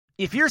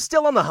If you're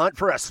still on the hunt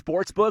for a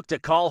sports book to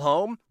call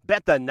home,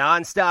 bet the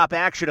nonstop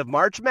action of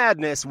March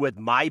Madness with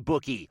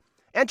MyBookie.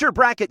 Enter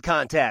bracket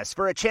contests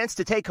for a chance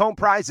to take home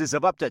prizes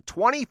of up to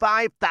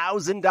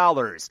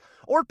 $25,000,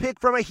 or pick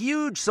from a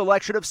huge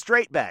selection of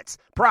straight bets,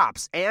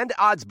 props, and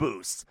odds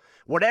boosts.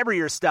 Whatever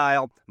your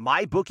style,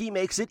 MyBookie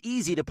makes it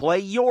easy to play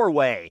your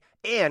way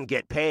and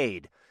get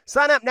paid.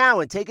 Sign up now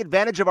and take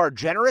advantage of our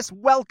generous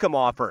welcome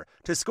offer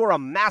to score a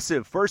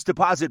massive first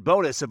deposit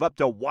bonus of up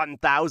to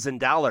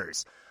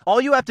 $1,000. All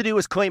you have to do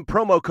is claim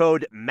promo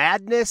code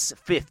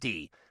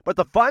MADNESS50. But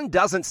the fun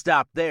doesn't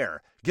stop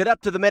there. Get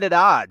up-to-the-minute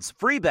odds,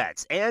 free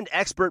bets, and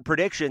expert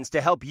predictions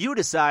to help you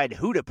decide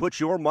who to put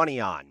your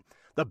money on.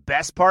 The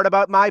best part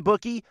about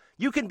MyBookie?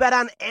 You can bet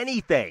on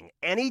anything,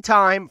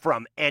 anytime,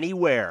 from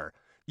anywhere.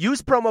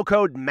 Use promo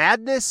code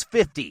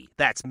MADNESS50,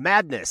 that's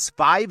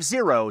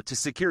MADNESS50, to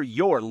secure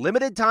your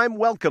limited-time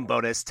welcome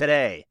bonus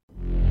today.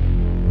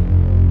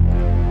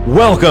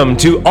 Welcome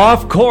to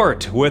Off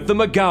Court with the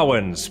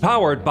McGowens,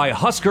 powered by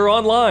Husker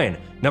Online.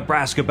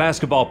 Nebraska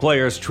basketball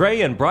players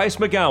Trey and Bryce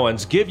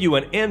McGowens give you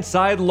an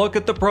inside look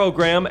at the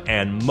program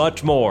and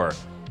much more.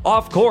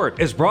 Off Court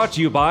is brought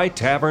to you by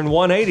Tavern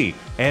 180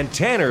 and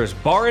Tanner's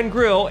Bar and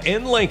Grill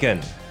in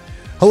Lincoln.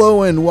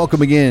 Hello and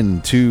welcome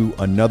again to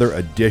another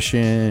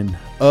edition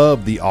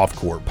of the Off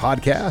Court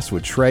podcast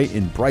with Trey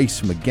and Bryce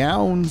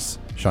McGowens.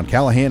 Sean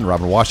Callahan,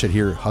 Robin Washut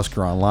here,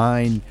 Husker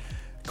Online.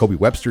 Kobe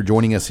Webster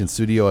joining us in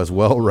studio as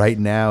well right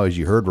now. As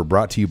you heard, we're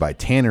brought to you by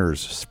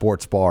Tanner's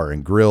Sports Bar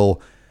and Grill,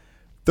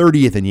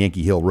 30th and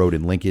Yankee Hill Road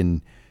in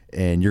Lincoln.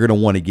 And you're going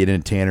to want to get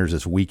into Tanner's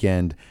this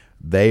weekend.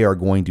 They are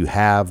going to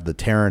have the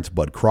Terrence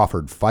Bud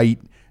Crawford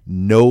fight,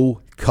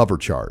 no cover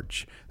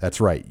charge.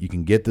 That's right. You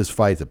can get this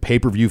fight. It's a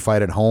pay-per-view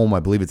fight at home. I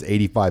believe it's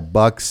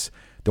 $85.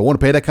 Don't want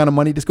to pay that kind of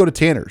money? Just go to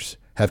Tanner's.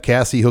 Have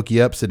Cassie hook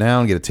you up, sit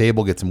down, get a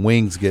table, get some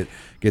wings, get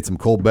some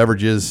cold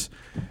beverages.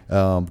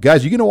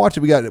 Guys, you going to watch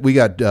it? We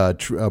got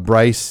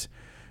Bryce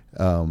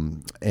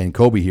and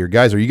Kobe here.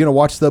 Guys, are you going to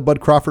watch the Bud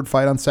Crawford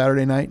fight on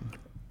Saturday night?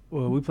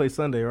 Well, we play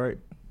Sunday, right?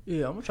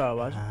 Yeah, I'm going to try to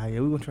watch it. Yeah,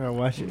 we're going to try to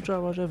watch it. We'll try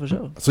to watch that for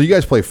sure. So you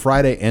guys play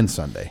Friday and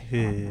Sunday.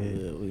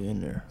 Yeah, we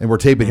in there. And we're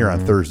taping here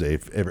on Thursday,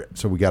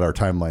 so we got our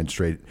timeline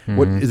straight.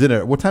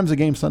 What time's the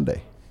game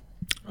Sunday?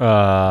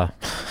 I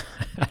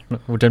don't know.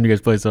 What time do you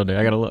guys play Sunday?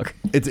 I got to look.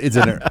 It's in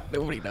there.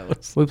 Nobody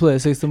knows. We play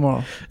at 6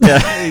 tomorrow.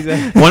 Yeah,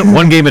 exactly.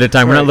 One game at a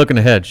time. We're not looking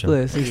ahead. Sean.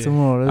 Play at 6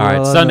 tomorrow. All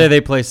right, Sunday they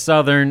play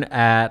Southern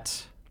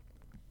at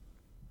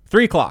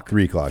 3 o'clock.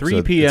 3 o'clock.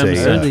 3 p.m.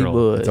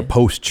 Central. It's a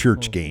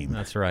post-church game.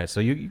 That's right. So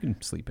you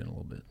can sleep in a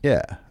little bit.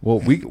 Yeah. Well,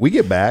 we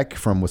get back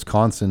from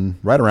Wisconsin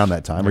right around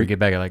that time. We get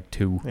back at like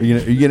 2. Are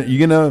you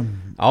gonna?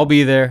 I'll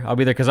be there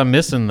because I'm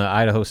missing the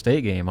Idaho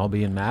State game. I'll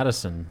be in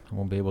Madison. I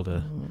won't be able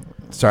to.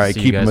 Sorry, I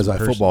keep him as a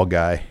football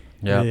guy.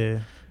 Yeah.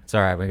 It's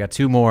all right. We got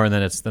 2 more, and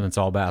then it's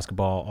all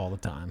basketball all the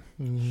time.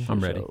 I'm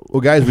ready. Well,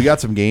 guys, we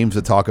got some games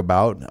to talk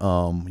about.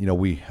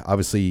 We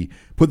obviously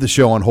put the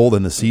show on hold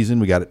in the season.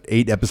 We got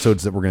 8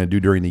 episodes that we're going to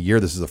do during the year.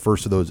 This is the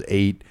first of those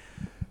 8.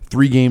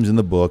 3 games in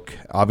the book.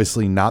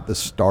 Obviously, not the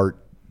start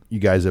you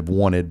guys have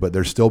wanted, but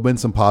there's still been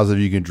some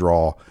positive you can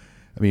draw.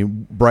 I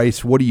mean,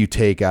 Bryce, what do you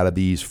take out of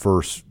these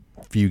first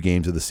few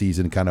games of the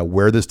season? Kind of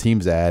where this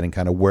team's at, and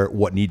kind of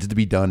what needs to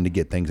be done to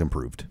get things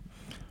improved.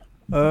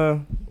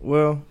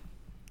 Well,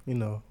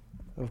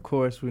 of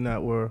course, we're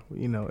not where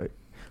we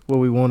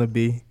want to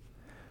be.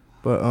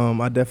 But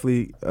I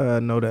definitely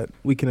know that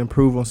we can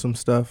improve on some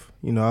stuff.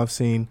 I've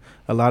seen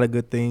a lot of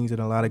good things in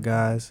a lot of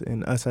guys,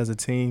 and us as a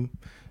team,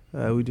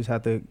 we just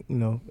have to,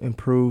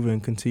 improve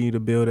and continue to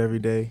build every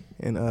day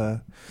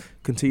and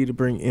continue to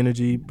bring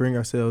energy, bring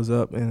ourselves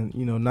up, and,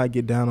 not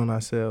get down on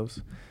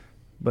ourselves.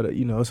 But,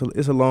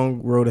 it's a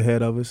long road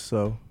ahead of us,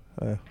 so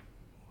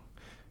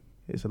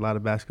it's a lot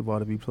of basketball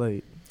to be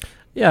played.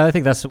 Yeah, I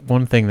think that's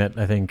one thing that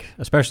I think,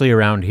 especially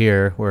around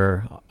here,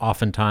 where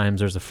oftentimes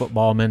there's a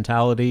football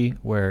mentality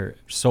where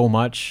so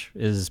much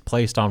is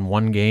placed on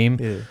one game.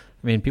 Yeah.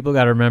 I mean, people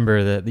got to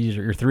remember that these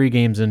are 3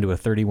 games into a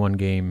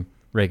 31-game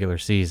regular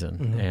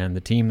season, and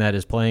the team that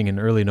is playing in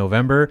early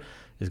November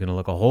is going to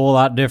look a whole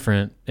lot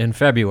different in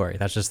February.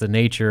 That's just the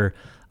nature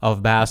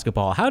of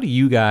basketball. How do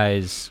you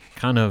guys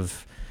kind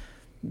of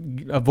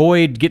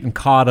avoid getting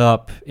caught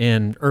up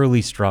in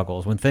early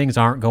struggles when things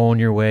aren't going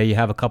your way, you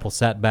have a couple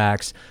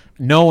setbacks,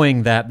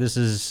 knowing that this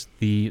is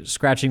the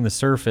scratching the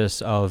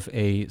surface of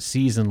a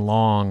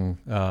season-long,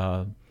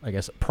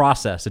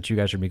 process that you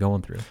guys should be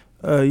going through?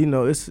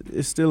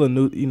 It's still a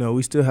new.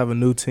 We still have a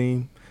new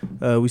team.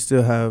 We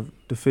still have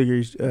to figure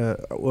each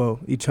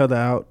other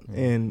out,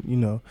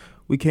 and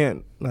we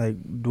can't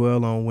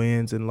dwell on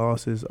wins and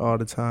losses all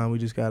the time. We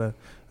just gotta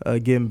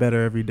get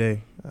better every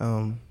day.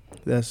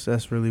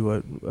 That's really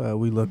what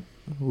we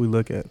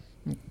look at.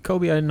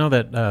 Kobe, I know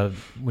that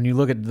when you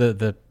look at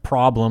the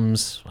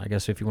problems, I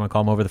guess if you want to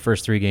call them over the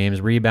first 3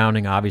 games,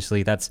 rebounding,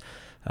 obviously that's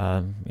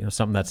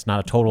something that's not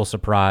a total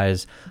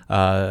surprise.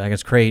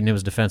 Against Creighton, it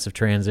was defensive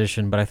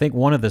transition, but I think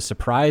one of the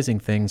surprising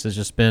things has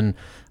just been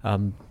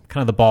kind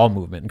of the ball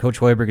movement. And Coach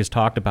Hoiberg has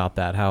talked about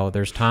that, how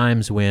there's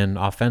times when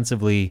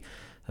offensively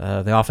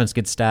the offense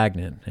gets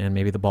stagnant and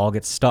maybe the ball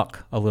gets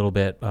stuck a little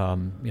bit,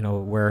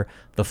 where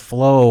the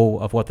flow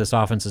of what this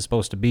offense is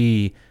supposed to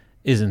be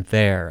isn't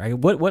there.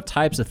 What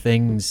types of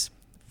things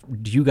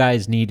do you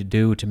guys need to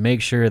do to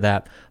make sure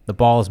that the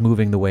ball is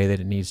moving the way that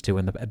it needs to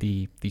and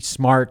the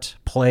smart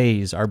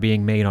plays are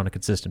being made on a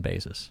consistent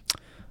basis?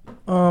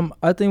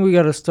 I think we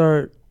got to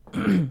start,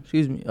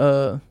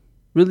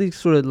 really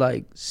sort of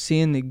like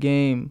seeing the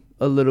game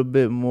a little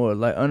bit more,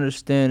 like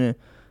understanding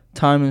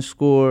time and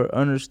score,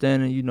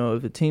 understanding,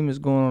 if a team is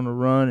going on a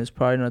run, it's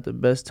probably not the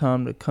best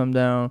time to come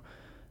down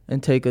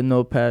and take a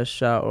no-pass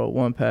shot or a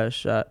one-pass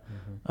shot.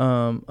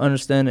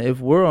 Understanding if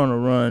we're on a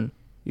run,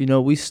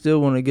 we still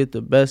want to get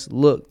the best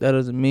look. That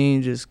doesn't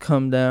mean just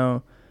come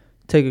down,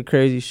 take a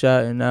crazy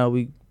shot, and now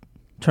we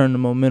turn the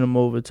momentum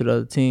over to the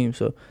other team.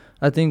 So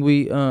I think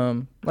we,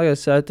 like I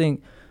said, I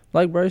think,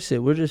 like Bryce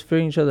said, we're just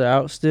figuring each other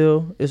out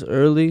still. It's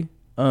early.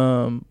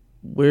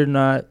 We're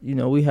not,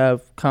 we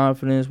have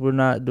confidence. We're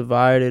not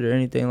divided or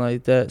anything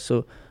like that.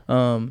 So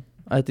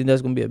I think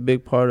that's going to be a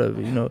big part of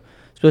it,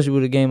 especially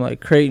with a game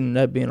like Creighton,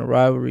 that being a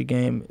rivalry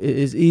game.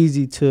 It's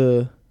easy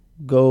to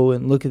go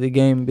and look at the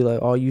game and be like,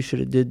 oh, you should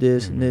have did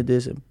this and did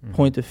this and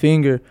point the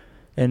finger.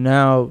 And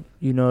now,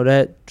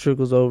 that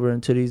trickles over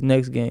into these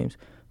next games.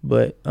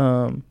 But,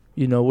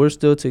 we're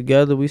still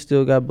together. We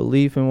still got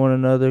belief in one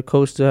another.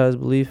 Coach still has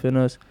belief in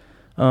us.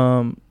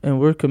 And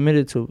we're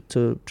committed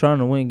to trying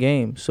to win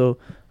games. So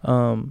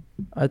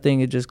I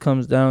think it just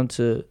comes down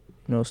to,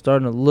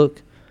 starting to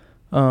look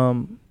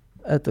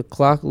at the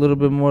clock a little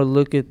bit more,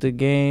 look at the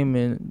game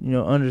and,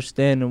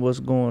 understanding what's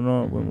going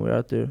on when we're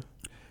out there.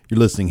 You're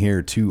listening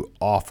here to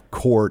Off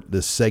Court,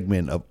 this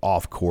segment of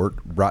Off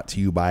Court, brought to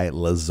you by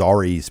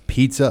Lazari's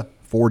Pizza,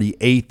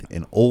 48th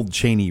and Old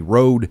Cheney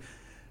Road.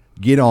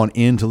 Get on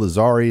into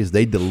Lazari's.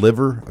 They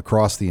deliver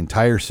across the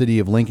entire city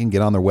of Lincoln.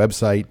 Get on their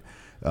website,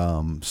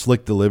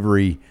 slick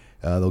delivery.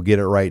 They'll get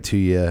it right to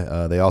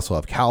you. They also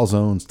have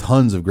calzones,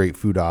 tons of great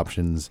food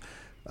options,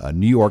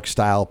 New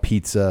York-style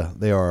pizza.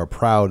 They are a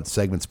proud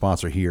segment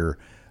sponsor here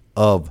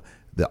of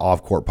the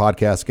Off Court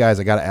podcast. Guys,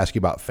 I got to ask you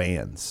about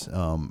fans.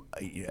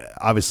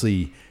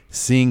 Obviously,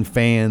 seeing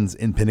fans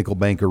in Pinnacle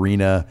Bank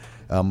Arena,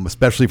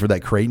 especially for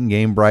that Creighton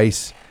game,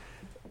 Bryce,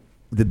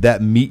 did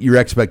that meet your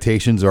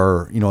expectations?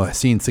 Or,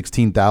 seeing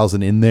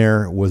 16,000 in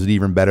there, was it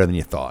even better than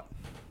you thought?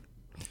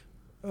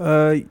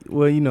 Well, it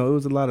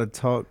was a lot of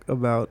talk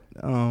about,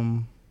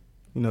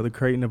 the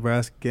Creighton,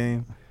 Nebraska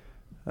game.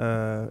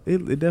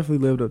 It definitely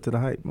lived up to the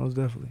hype, most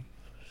definitely.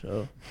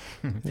 So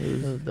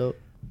it was dope.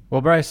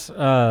 Well, Bryce,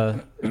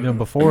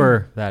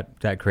 before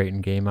that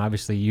Creighton game,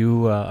 obviously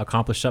you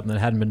accomplished something that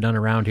hadn't been done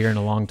around here in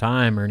a long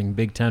time, earning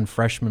Big Ten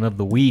Freshman of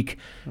the Week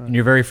in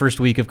your very first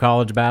week of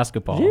college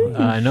basketball.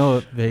 I know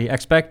the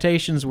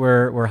expectations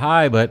were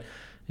high, but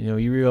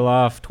you reel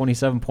off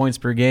 27 points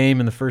per game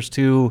in the first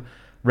two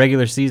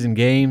regular season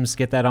games,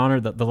 get that honor.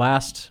 The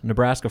last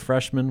Nebraska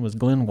freshman was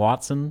Glenn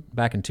Watson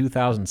back in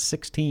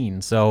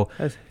 2016. So.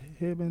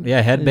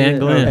 Headband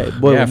Glenn.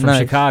 From nice.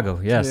 Chicago.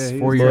 Yes,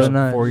 4 years,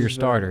 nice. 4-year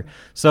starter.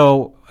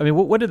 So,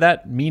 what did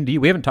that mean to you?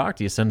 We haven't talked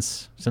to you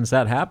since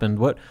that happened.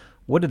 What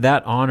did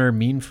that honor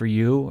mean for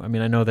you? I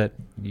know that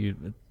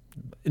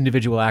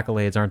individual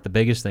accolades aren't the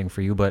biggest thing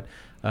for you, but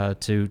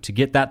to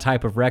get that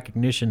type of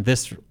recognition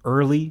this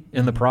early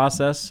in the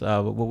process,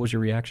 what was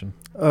your reaction?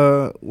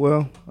 I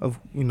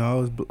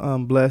was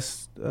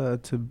blessed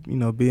to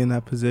be in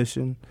that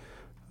position.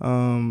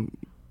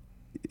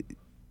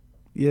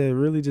 Yeah,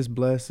 really just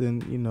blessed,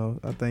 and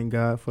I thank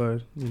God for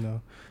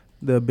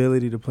the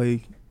ability to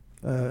play,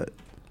 at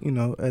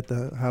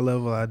the high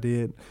level I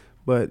did.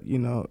 But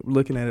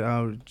looking at it,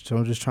 I'm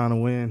just trying to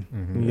win.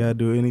 You gotta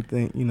do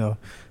anything,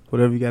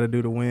 whatever you gotta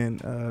do to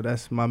win.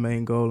 That's my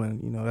main goal,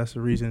 and that's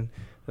the reason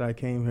that I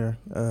came here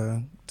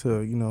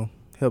to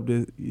help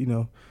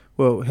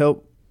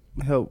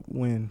help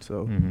win.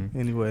 So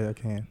any way I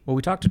can. Well,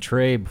 we talked to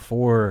Trey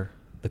before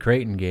the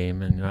Creighton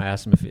game, and I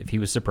asked him if he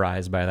was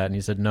surprised by that, and he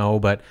said no,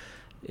 but.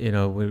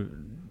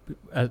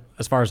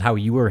 As far as how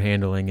you were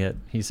handling it,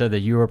 he said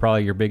that you were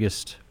probably your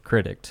biggest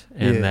critic,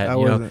 and that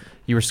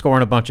you were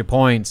scoring a bunch of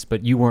points,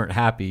 but you weren't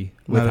happy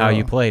with how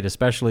you played,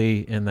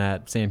 especially in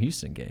that Sam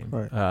Houston game.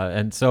 Right.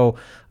 And so,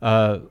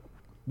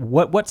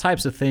 what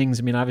types of things?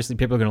 Obviously,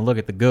 people are going to look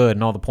at the good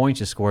and all the points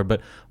you scored,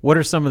 but what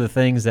are some of the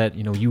things that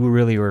you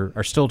really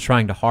are still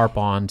trying to harp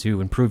on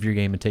to improve your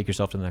game and take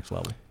yourself to the next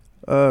level?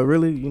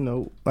 Really,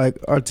 like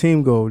our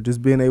team goal,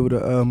 just being able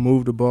to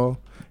move the ball.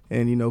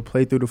 And,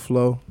 play through the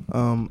flow.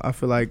 I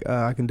feel like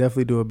I can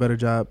definitely do a better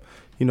job,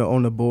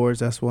 on the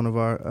boards. That's one of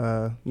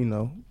our,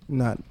 we're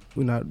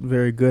not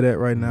very good at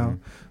right now.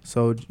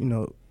 So,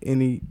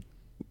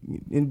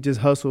 just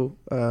hustle,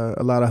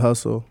 a lot of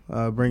hustle,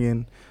 bring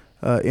in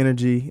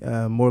energy,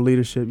 more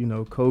leadership.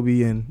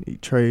 Kobe and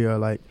Trey are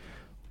like,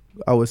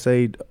 I would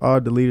say, are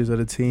the leaders of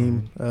the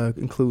team,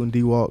 including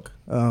D-Walk,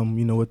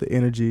 with the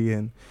energy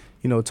and,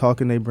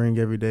 talking they bring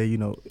every day.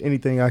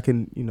 Anything I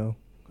can,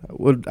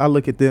 I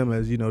look at them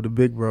as, the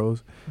big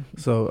bros.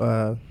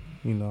 So,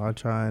 I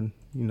try and,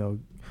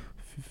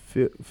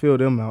 fill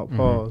them out,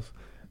 pause.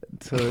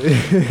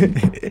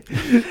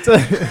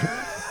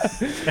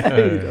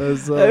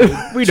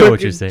 We know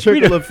what you're saying.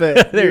 Trickle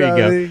effect. There you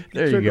go. I mean?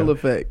 There you Trickle go.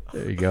 effect.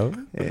 There you go.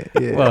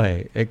 Yeah. Well,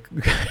 hey.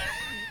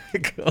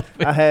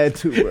 I had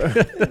to, bro.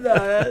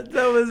 that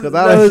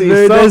was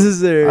very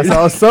necessary. I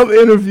saw some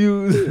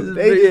interviews.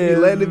 They just be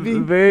letting it be.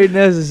 Very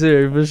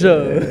necessary for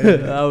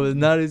sure. I was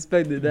not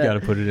expecting You that. got to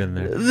put it in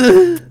there.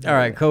 All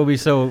right, Kobe.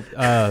 So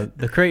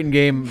the Creighton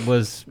game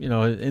was,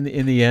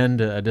 in the end,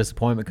 a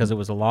disappointment because it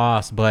was a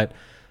loss, but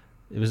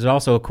it was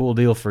also a cool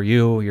deal for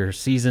you, your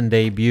season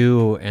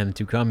debut, and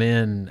to come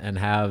in and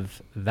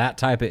have that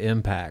type of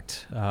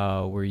impact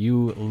where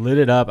you lit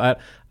it up.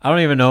 I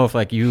don't even know if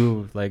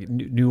you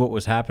knew what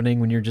was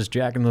happening when you're just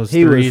jacking those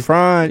He threes. was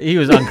frying. He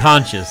was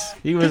unconscious.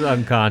 He was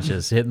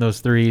unconscious, hitting those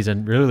threes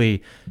and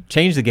really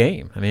changed the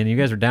game. I mean, you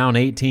guys were down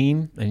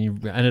 18, and you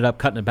ended up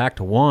cutting it back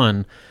to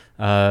 1.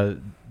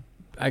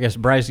 I guess,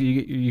 Bryce,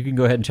 you can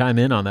go ahead and chime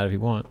in on that if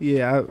you want.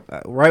 Yeah,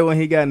 right when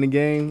he got in the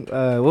game,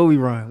 what we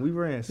run? We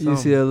ran something.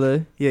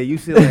 UCLA. Yeah,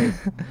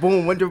 UCLA.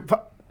 Boom, went to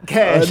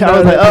cash. No, I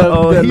was like,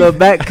 uh-oh. that little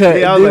back cut.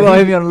 Yeah, I They was gonna like,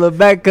 hit me on a little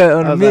back cut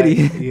on I the was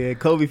midi. like, yeah,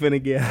 Kobe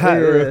finna get hot Yeah.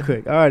 real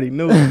quick. I already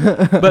knew.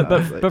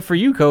 But for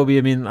you, Kobe,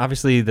 I mean,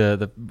 obviously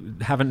the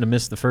having to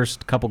miss the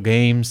first couple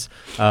games,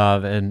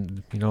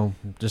 and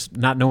just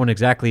not knowing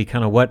exactly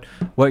kind of what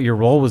your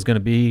role was going to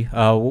be.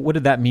 What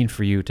did that mean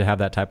for you to have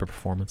that type of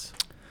performance?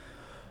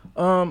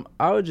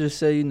 I would just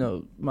say,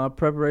 my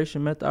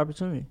preparation met the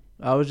opportunity.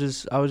 I was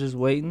just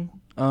waiting.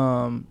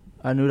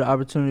 I knew the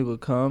opportunity would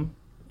come,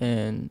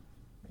 and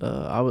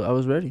I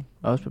was ready.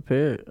 I was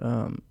prepared.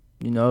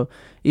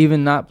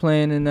 Even not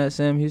playing in that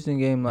Sam Houston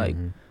game,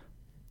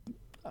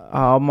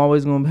 I'm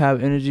always gonna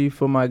have energy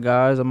for my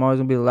guys. I'm always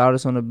gonna be the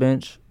loudest on the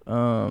bench.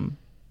 And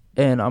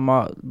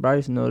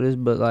Bryce know this,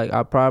 but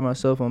I pride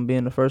myself on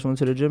being the first one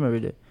to the gym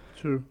every day.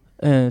 True.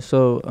 And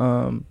so,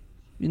 I'm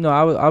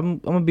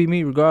gonna be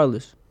me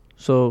regardless.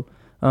 So,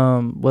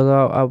 whether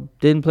I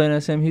didn't play in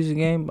that Sam Houston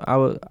game, I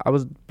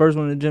was first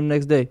one in the gym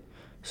next day.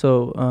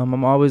 So,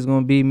 I'm always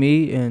gonna be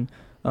me. And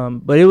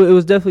but it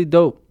was definitely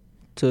dope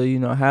to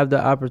have the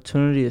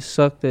opportunity. It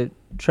sucked that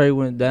Trey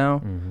went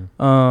down.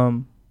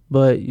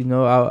 But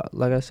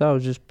like I said, I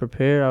was just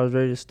prepared. I was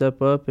ready to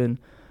step up, and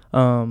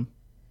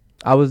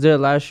I was there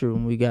last year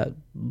when we got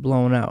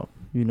blown out.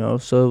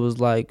 So it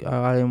was I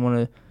didn't want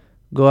to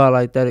go out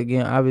like that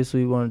again. Obviously,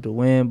 we wanted to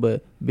win,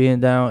 but being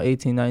down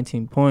 18,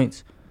 19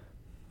 points,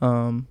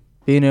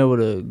 being able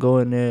to go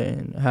in there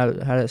and have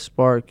that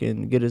spark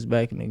and get us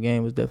back in the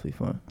game was definitely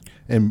fun.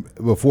 And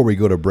before we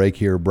go to break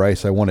here,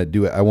 Bryce, I want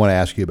to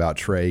ask you about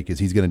Trey because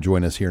he's going to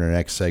join us here in our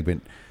next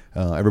segment.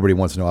 Everybody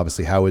wants to know,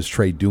 obviously, how is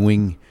Trey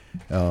doing,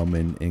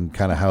 and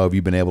kind of how have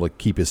you been able to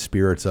keep his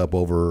spirits up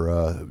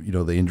over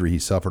the injury he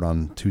suffered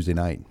on Tuesday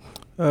night?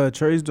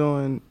 Trey's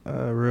doing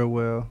real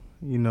well.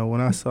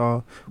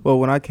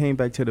 When I came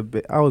back to the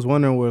bench, I was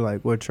wondering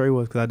where Trey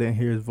was because I didn't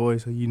hear his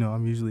voice. So,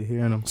 I'm usually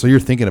hearing him. So you're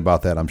thinking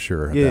about that, I'm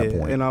sure, at that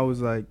point. And I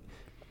was and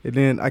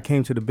then I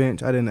came to the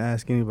bench. I didn't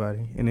ask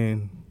anybody. And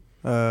then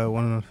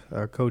one of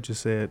our coaches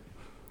said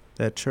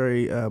that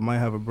Trey might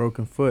have a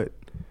broken foot.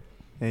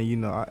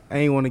 And, I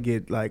ain't want to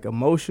get,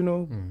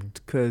 emotional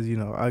because,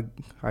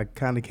 I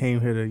kind of came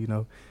here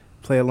to,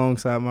 play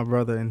alongside my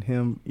brother and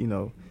him,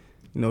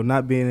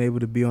 not being able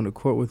to be on the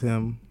court with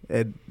him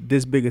at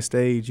this big a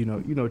stage,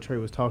 Trey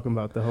was talking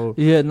about the whole.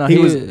 Yeah, no, he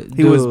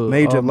was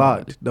major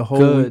locked the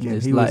whole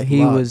weekend.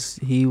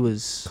 He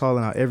was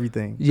calling out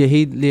everying. Yeah,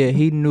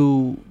 he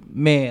knew,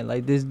 man.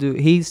 This dude,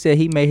 he said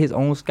he made his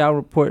own scout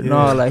report and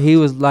all. He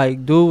was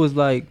dude was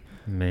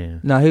man.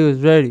 No, he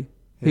was ready.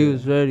 He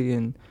was ready,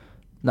 and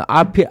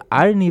I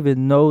didn't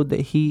even know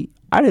that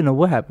I didn't know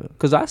what happened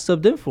because I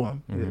subbed in for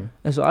him,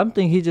 and so I'm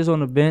thinking he's just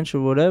on the bench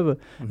or whatever.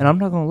 And I'm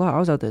not gonna lie, I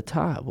was out there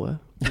tired, boy.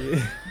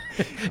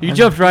 You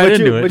jumped right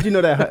into it. But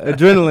that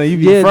adrenaline, you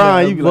be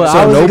frying. You be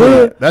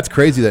that's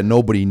crazy that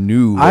nobody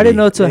knew. I didn't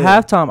know till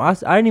halftime. I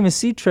didn't even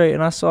see Trey,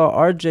 and I saw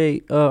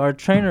RJ, our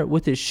trainer,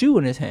 with his shoe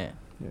in his hand.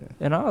 Yeah.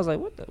 And I was like,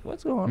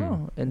 what's going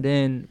on? And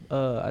then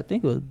I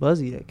think it was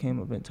Buzzy that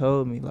came up and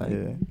told me,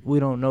 we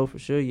don't know for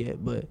sure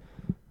yet, but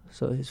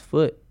so his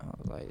foot, I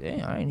was like,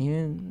 damn, I ain't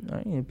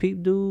even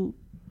peep dude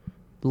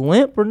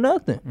limp or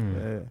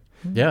nothing.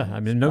 Yeah, I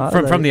mean,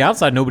 from the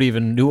outside, nobody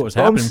even knew what was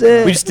happening.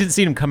 We just didn't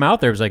see him come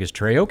out there. It was like, is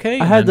Trey okay?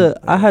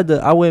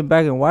 I went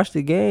back and watched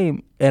the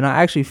game, and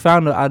I actually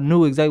found out I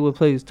knew exactly what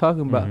play he was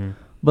talking about.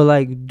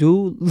 But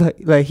dude,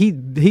 he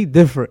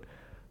different.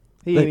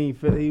 He didn't even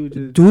feel. He was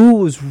just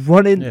dude was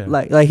running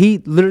like he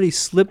literally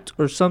slipped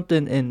or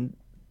something and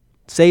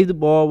saved the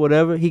ball,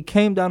 whatever. He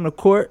came down the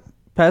court,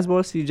 passed the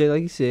ball to CJ,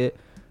 like he said.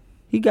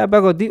 He got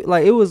back on deep.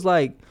 It was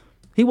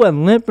he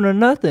wasn't limping or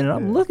nothing. And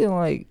I'm looking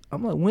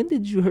I'm like, when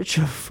did you hurt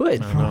your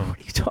foot, bro? What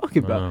are you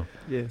talking about?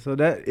 Yeah, so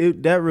that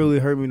really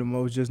hurt me the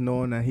most, just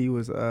knowing that he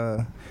was,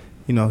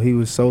 he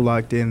was so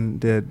locked in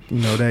that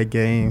that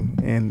game,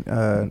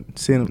 and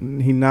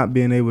seeing he not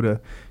being able to,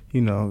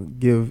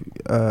 give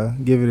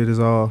it his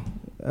all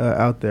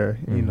out there.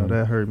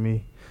 That hurt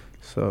me.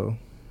 So,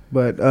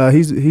 but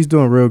he's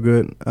doing real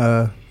good.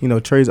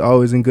 Trey's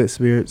always in good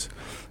spirits.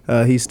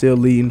 he's still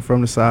leading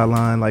from the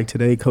sideline. Like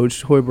today,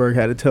 Coach Hoiberg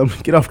had to tell him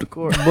to get off the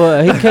court.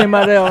 But he came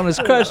out there on his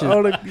crutches.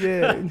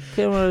 Yeah.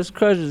 Came out on his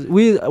crutches.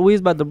 We was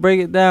about to break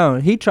it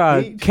down. He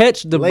tried to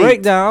catch the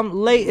breakdown. I'm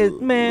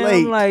late. Man,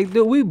 Late. I'm like,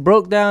 dude, we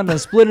broke down and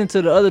split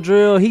into the other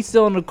drill. He's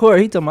still on the court.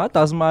 He told me, I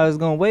thought somebody was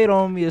going to wait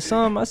on me or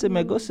something. I said,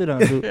 man, go sit down,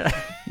 dude.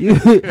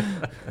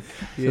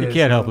 He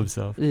can't help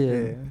himself.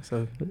 Yeah.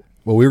 So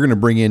Well, we're going to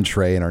bring in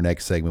Trey in our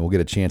next segment. We'll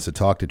get a chance to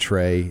talk to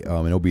Trey,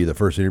 and it'll be the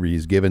first interview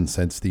he's given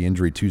since the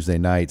injury Tuesday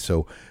night.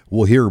 So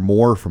we'll hear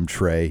more from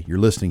Trey. You're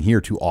listening here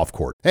to Off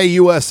Court. Hey,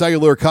 U.S.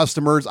 Cellular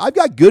customers, I've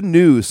got good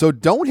news, so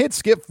don't hit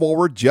skip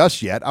forward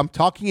just yet. I'm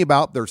talking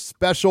about their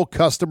special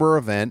customer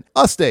event,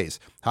 Us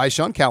Days. Hi,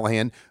 Sean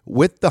Callahan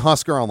with the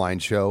Husker Online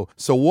Show.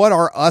 So what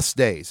are Us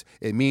Days?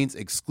 It means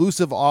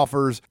exclusive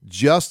offers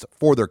just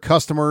for their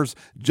customers,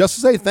 just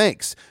to say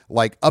thanks,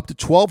 like up to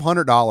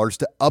 $1,200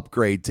 to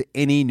upgrade to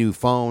any new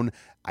phone.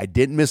 I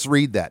didn't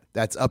misread that.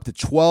 That's up to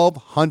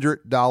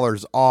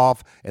 $1,200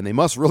 off, and they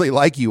must really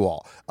like you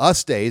all.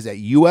 Us Days at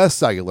U.S.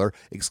 Cellular,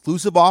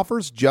 exclusive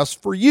offers just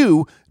for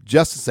you,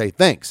 just to say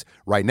thanks.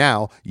 Right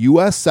now,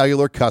 U.S.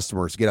 Cellular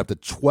customers get up to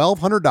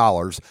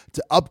 $1,200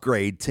 to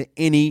upgrade to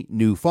any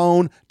new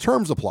phone.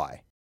 Terms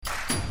apply.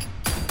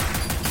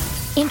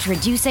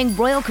 Introducing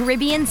Royal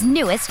Caribbean's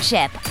newest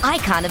ship,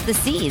 Icon of the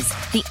Seas,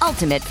 the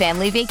ultimate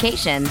family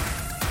vacation.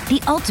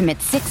 The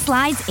ultimate 6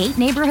 slides, 8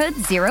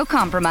 neighborhoods, 0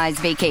 compromise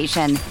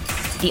vacation.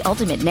 The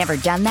ultimate never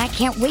done that,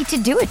 can't wait to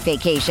do it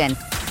vacation.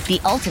 The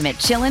ultimate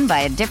chillin'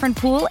 by a different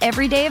pool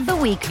every day of the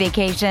week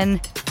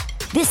vacation.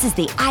 This is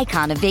the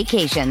Icon of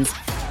Vacations.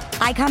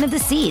 Icon of the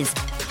Seas,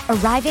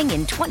 arriving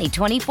in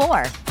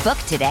 2024. Book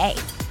today.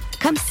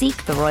 Come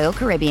seek the Royal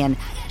Caribbean.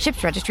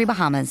 Ships Registry,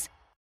 Bahamas.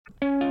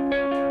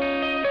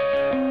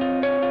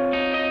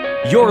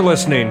 You're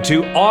listening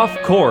to Off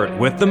Court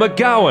with the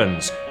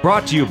McGowens,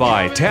 brought to you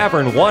by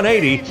Tavern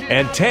 180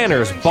 and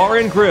Tanner's Bar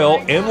and Grill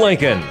in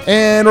Lincoln.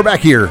 And we're back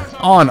here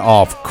on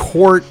Off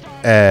Court.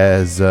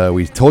 As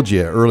we told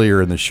you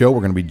earlier in the show, we're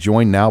going to be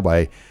joined now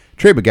by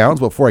Trey McGowens.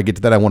 Before I get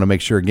to that, I want to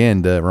make sure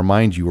again to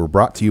remind you we're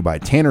brought to you by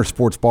Tanner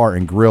Sports Bar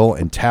and Grill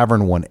and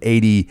Tavern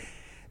 180.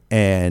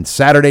 And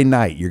Saturday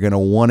night, you're going to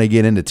want to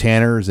get into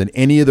Tanner's and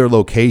any of their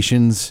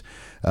locations.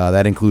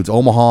 That includes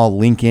Omaha,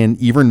 Lincoln,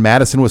 even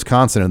Madison,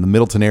 Wisconsin, in the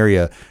Middleton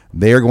area.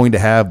 They are going to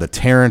have the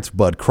Terrence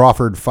Bud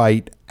Crawford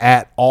fight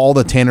at all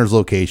the Tanner's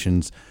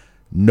locations.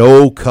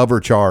 No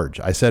cover charge.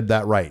 I said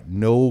that right.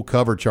 No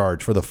cover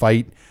charge for the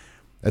fight.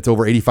 That's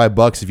over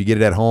 $85 if you get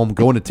it at home.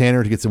 Go into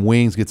Tanner's, get some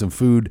wings, get some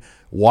food.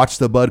 Watch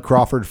the Bud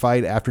Crawford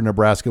fight after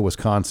Nebraska,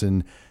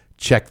 Wisconsin.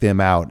 Check them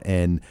out.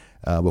 And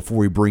before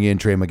we bring in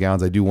Trey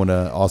McGowens, I do want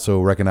to also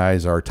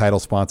recognize our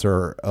title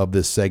sponsor of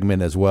this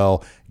segment as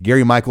well,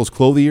 Gary Michaels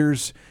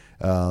Clothiers,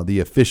 the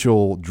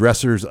official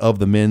dressers of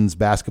the men's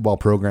basketball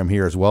program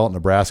here as well at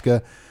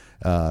Nebraska.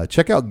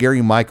 Check out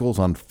Gary Michaels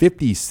on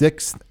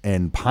 56th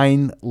and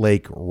Pine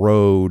Lake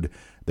Road.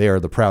 They are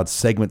the proud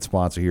segment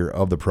sponsor here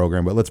of the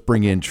program. But let's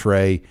bring in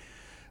Trey.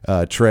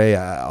 Trey,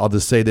 I'll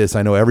just say this.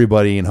 I know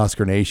everybody in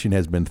Husker Nation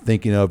has been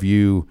thinking of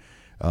you.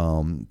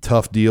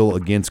 Tough deal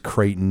against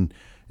Creighton.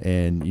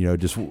 And, you know,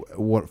 just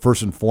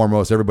first and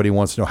foremost, everybody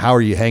wants to know, how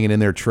are you hanging in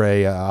there,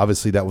 Trey?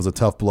 Obviously, that was a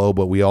tough blow,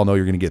 but we all know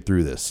you're going to get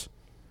through this.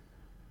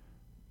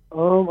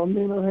 I'm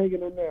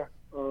hanging in there.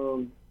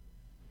 I'm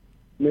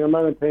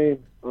not in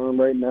pain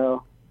right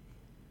now.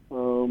 I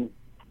don't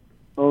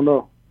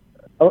know.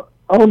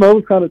 I don't know. It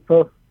was kind of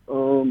tough.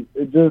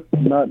 It just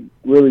not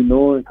really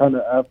knowing kind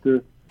of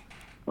after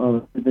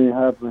everything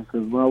happened,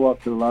 because when I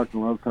walked to the locker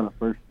room, I was kind of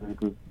frustrated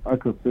because I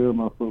could feel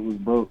my foot was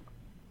broke.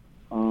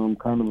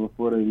 Kind of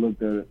before they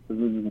looked at it,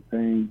 because it was a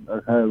pain I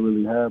hadn't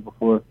really had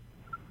before.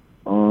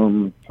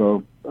 Once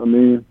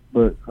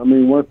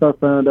I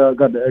found out,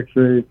 got the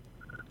X-rays,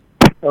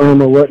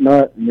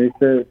 whatnot, and they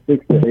said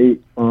 6 to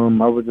 8.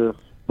 My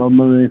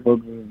main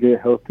focus was get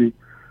healthy,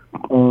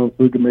 so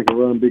we can make a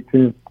run Big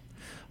Ten.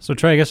 So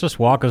Trey, I guess just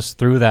walk us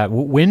through that.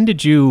 When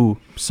did you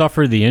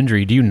suffer the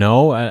injury? Do you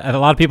know? A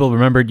lot of people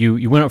remembered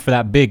you went up for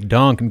that big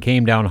dunk and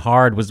came down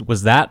hard.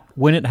 Was that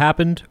when it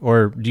happened,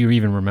 or do you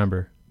even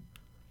remember?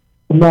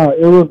 No,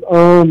 it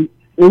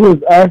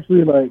was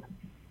actually like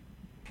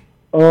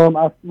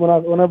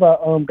whenever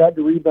I got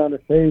the rebound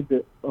and saved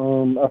it,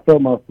 I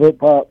felt my foot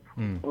pop,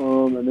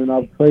 and then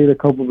I played a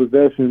couple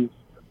possessions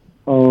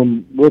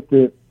with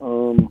it,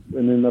 and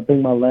then I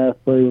think my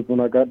last play was when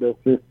I got the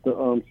assist to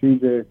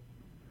CJ.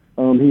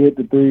 He hit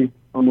the 3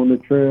 on the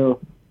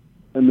trail,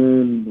 and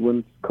then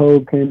when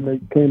Cole came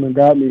and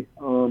got me,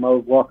 I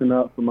was walking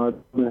out, so my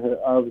head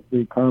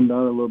obviously calmed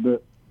down a little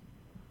bit.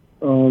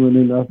 And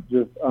then that's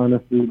just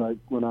honestly like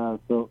when I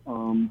felt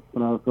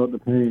the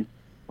pain,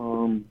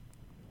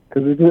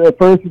 because at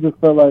first it just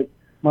felt like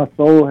my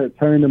soul had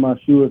turned in my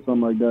shoe or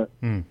something like that.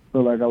 So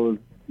like I was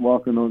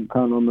walking on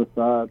kind of on the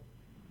side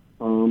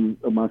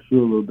of my shoe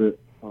a little bit.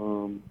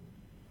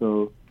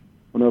 So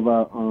whenever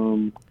I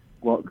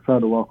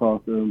tried to walk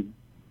off them,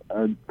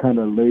 I kind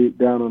of laid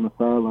down on the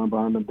sideline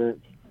behind the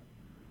bench,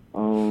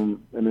 and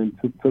then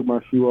took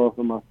my shoe off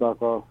and my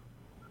sock off.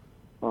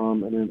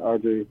 and then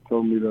RJ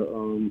told me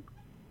to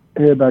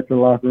head back to the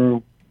locker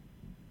room.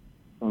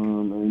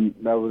 And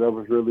that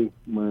was really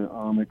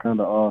when it kind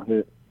of all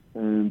hit,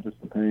 and just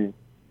the pain.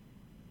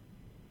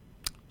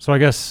 So I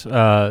guess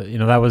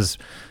that was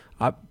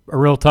a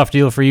real tough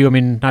deal for you. I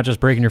mean, not just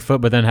breaking your foot,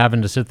 but then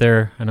having to sit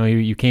there. I know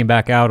you came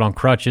back out on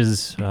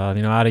crutches,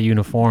 out of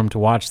uniform to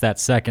watch that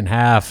second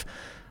half.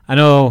 I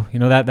know,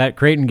 that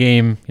Creighton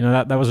game,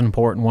 that was an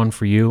important one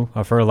for you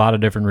for a lot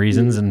of different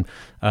reasons, and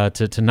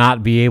to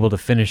not be able to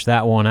finish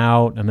that one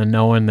out, and then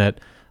knowing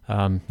that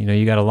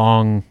you got a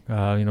long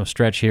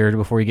stretch here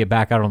before you get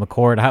back out on the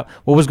court.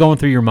 What was going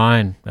through your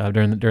mind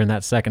during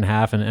that second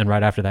half and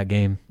right after that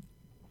game?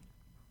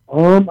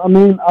 I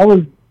mean, I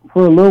was,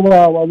 for a little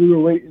while we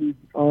were waiting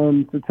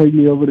to take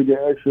me over to get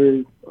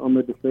x-rays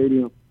at the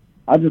stadium,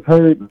 I just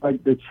heard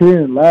like the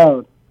cheering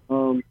loud.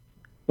 So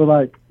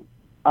like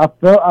I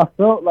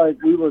felt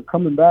like we were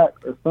coming back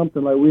or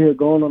something, like we had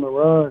gone on a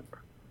run.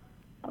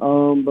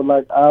 But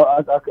like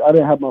I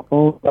didn't have my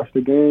phone to watch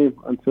the game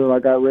until I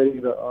got ready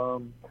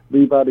to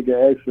leave out to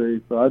get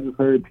x-rays. So I just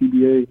heard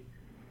PBA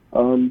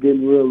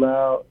getting real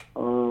loud.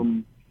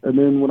 And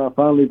then when I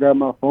finally grabbed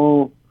my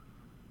phone,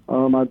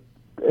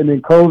 and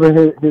then Culver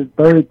hit his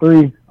third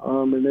three,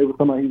 and they were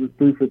talking about he was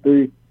 3 for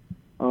 3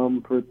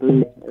 for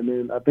 3. And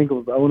then I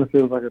want to say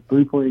it was like a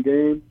 3-point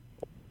game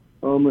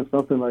or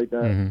something like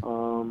that.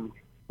 Mm-hmm.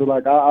 So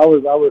like I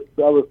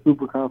was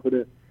super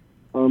confident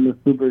and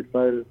super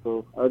excited.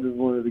 So I just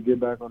wanted to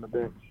get back on the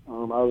bench.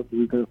 Obviously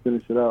we couldn't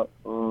finish it out.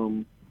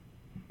 So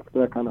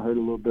that kind of hurt a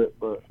little bit,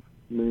 but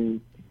I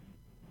mean,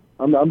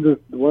 I'm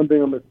just, one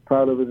thing I'm as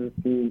proud of in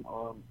this team.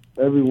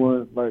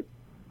 Everyone like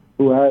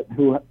who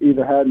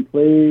either hadn't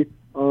played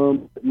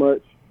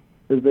much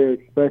as they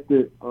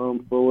expected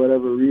for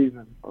whatever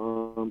reason.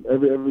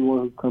 Everyone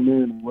who's come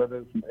in, whether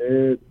it's from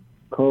Ed,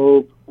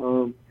 Cove,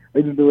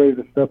 they just been ready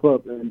to step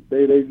up, and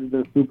they just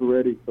been super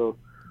ready. So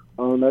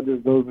that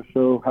just goes to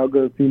show how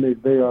good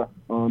teammates they are.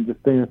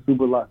 Just staying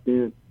super locked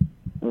in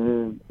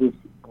and just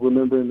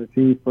remembering the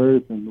team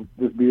first, and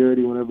just be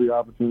ready whenever the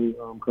opportunity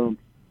comes.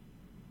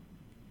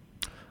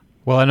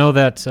 Well, I know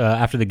that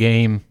after the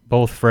game,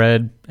 both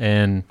Fred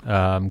and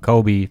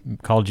Kobe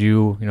called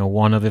you,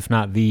 one of, if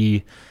not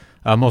the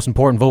most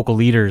important vocal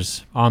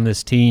leaders on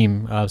this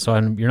team. So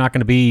you're not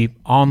going to be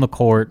on the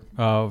court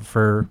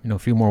for a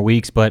few more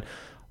weeks, but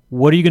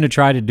what are you going to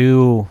try to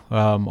do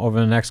over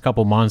the next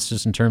couple months,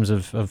 just in terms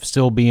of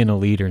still being a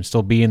leader and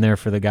still being there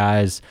for the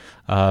guys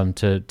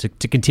to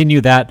continue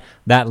that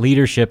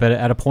leadership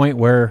at a point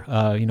where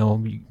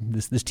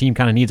this team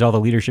kind of needs all the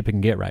leadership it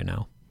can get right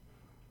now?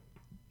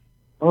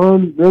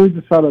 Really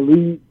just try to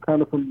lead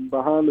kind of from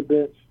behind the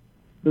bench,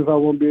 since I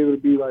won't be able to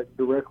be like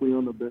directly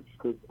on the bench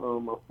because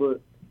my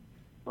foot.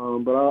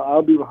 But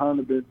I'll be behind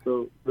the bench,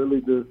 so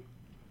really just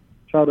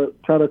try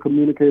to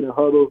communicate in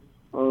huddles,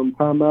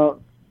 timeouts,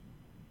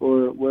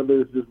 or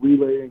whether it's just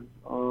relaying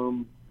it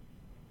on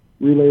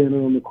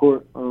the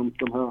court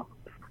somehow.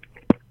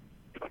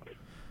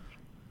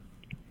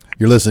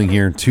 You're listening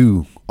here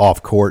to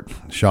Off Court.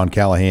 Sean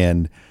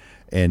Callahan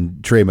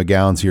and Trey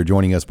McGowens here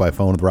joining us by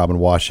phone with Robin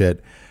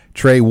Washett.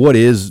 Trey, what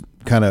is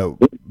kind of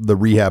the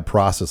rehab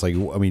process? Like,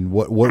 I mean,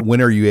 when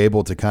are you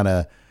able to kind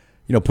of,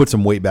 put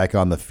some weight back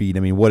on the feet?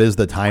 I mean, what is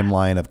the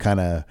timeline of kind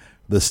of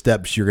the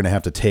steps you're going to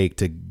have to take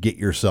to get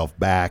yourself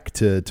back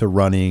to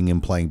running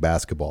and playing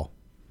basketball?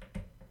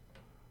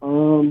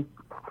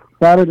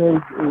 Saturday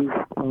is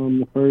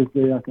the first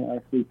day I can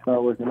actually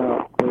start working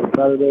out. So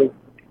Saturday,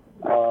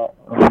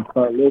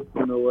 start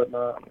lifting or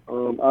whatnot.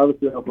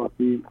 Obviously off my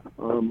feet.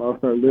 I'll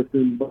start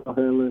lifting, ball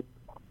handling,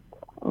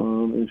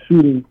 and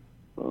shooting.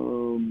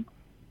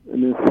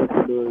 And then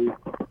flexibility.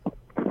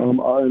 And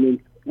then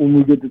when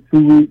we get to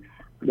 2 weeks,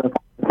 that's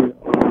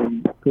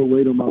put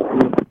weight on my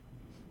foot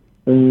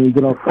and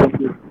get off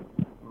focus.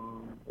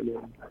 And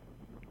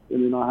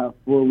then I'll have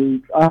 4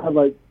 weeks. I have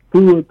like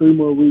 2 or 3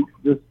 more weeks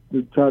just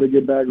to try to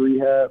get back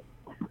rehab.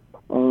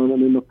 And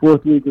then the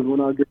 4th week is when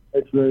I'll get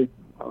x-ray.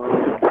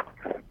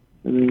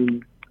 And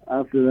then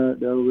after that,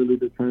 that'll really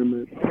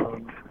determine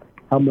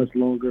how much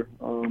longer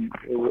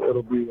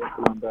it'll be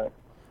until I'm back.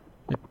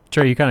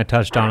 Trey, you kind of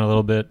touched on it a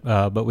little bit,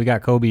 but we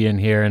got Kobe in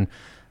here, and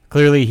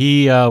clearly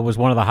he was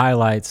one of the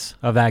highlights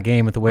of that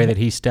game with the way that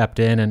he stepped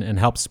in and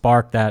helped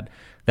spark that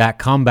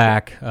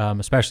comeback,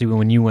 especially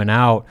when you went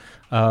out.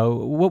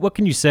 What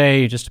can you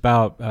say just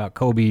about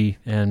Kobe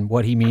and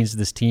what he means to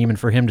this team, and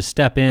for him to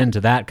step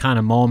into that kind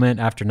of moment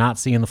after not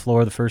seeing the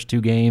floor the first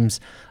 2 games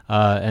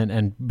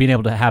and being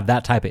able to have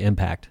that type of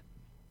impact?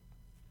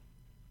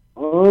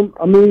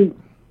 I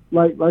mean,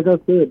 like I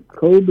said,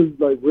 Kobe's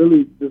like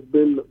really just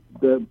been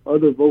the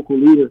other vocal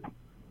leader.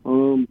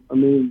 I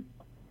mean,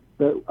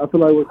 that I feel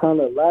like we're kind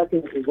of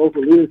lacking in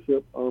vocal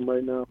leadership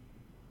right now.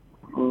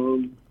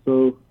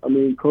 So I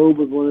mean,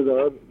 Kobe was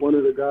one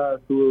of the guys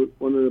who was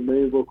one of the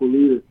main vocal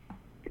leaders,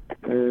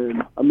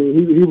 and I mean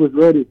he was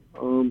ready.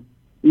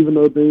 Even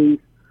though things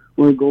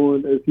weren't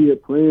going as he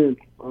had planned,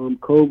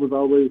 Kobe was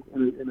always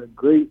in a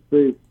great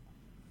space,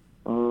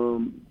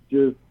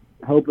 just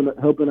helping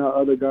out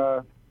other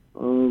guys.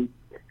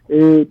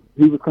 Ed,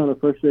 he was kind of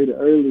frustrated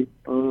early.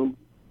 And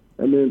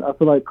then I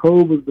feel like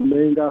Cole was the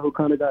main guy who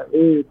kind of got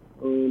Ed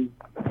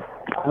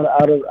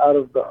out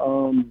of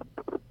the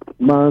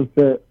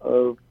mindset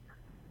of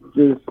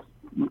just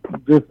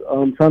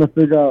trying to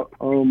figure out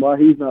why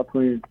he's not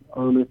playing.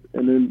 And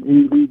then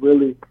he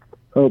really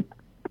helped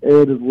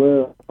Ed as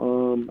well.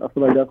 I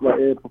feel like that's why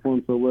Ed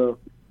performed so well.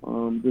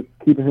 Just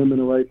keeping him in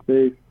the right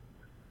space.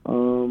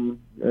 And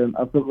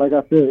I feel like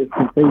I said, it's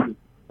contagious.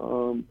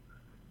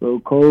 So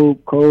Cole,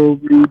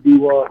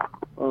 D-Walk,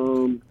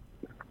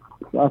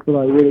 I feel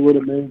like we're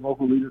the main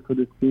vocal leaders for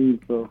this team.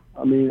 So,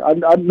 I mean,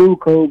 I knew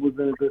Cole was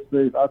in a good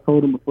space. I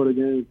told him before the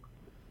game,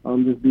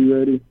 just be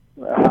ready.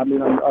 I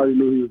mean, I already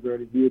knew he was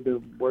ready. He had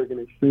been working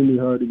extremely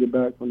hard to get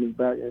back from his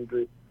back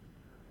injury.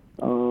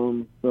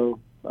 So,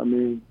 I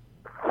mean,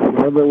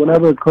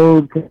 whenever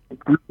Cole came,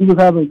 he was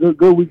having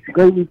great weeks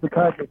of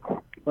practice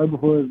right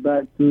before his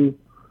back, too.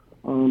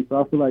 So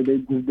I feel like they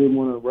just didn't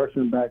want to rush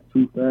him back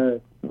too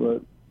fast.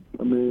 But,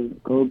 I mean,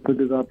 Cole took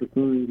his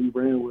opportunity. He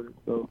ran with it.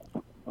 So,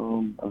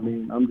 I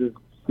mean, I'm just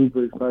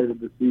super excited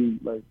to see,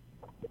 like,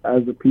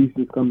 as the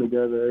pieces come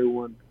together,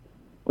 everyone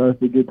starts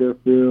to get their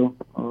feel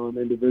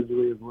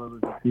individually as well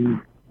as the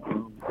team.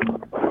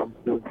 I'm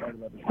still excited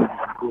about the season.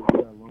 We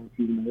got a long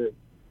season ahead.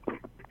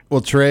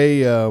 Well,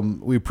 Trey,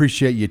 we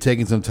appreciate you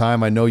taking some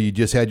time. I know you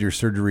just had your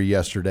surgery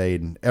yesterday,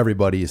 and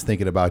everybody is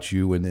thinking about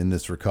you in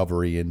this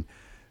recovery. And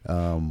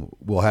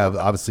we'll have,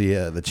 obviously,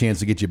 the chance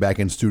to get you back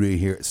in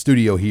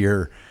studio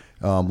here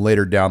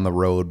later down the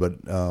road.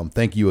 But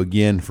thank you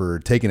again for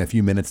taking a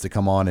few minutes to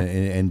come on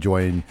and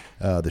join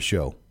the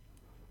show.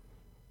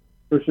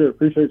 For sure.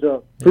 Appreciate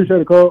y'all.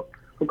 Appreciate it, Cole,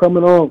 for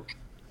coming on.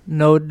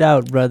 No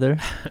doubt, brother.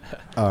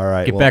 All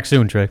right. Get back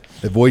soon, Trey.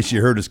 The voice you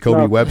heard is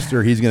Kobe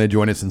Webster. He's going to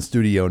join us in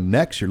studio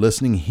next. You're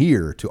listening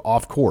here to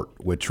Off Court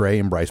with Trey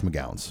and Bryce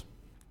McGowens.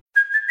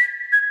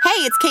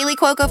 Hey, it's Kaylee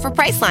Cuoco for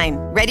Priceline.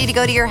 Ready to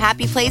go to your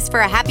happy place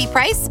for a happy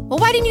price? Well,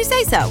 why didn't you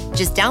say so?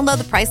 Just download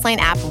the Priceline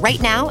app right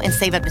now and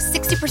save up to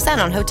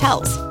 60% on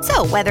hotels.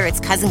 So whether it's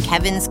Cousin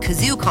Kevin's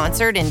Kazoo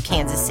Concert in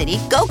Kansas City,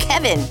 go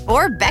Kevin,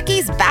 or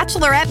Becky's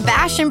Bachelorette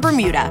Bash in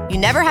Bermuda, you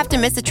never have to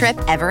miss a trip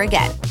ever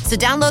again. So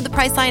download the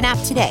Priceline app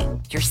today.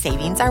 Your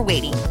savings are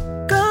waiting.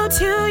 Go to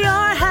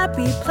your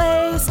happy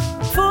place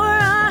for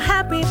a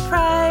happy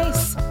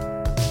price.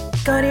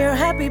 Go to your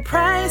happy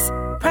price,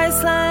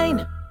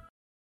 Priceline.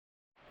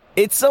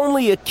 It's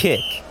only a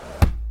kick,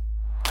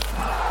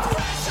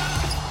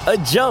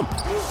 a jump,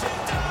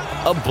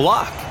 a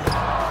block.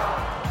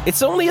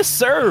 It's only a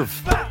serve.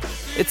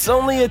 It's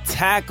only a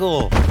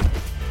tackle,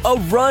 a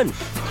run.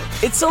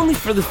 It's only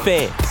for the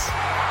fans.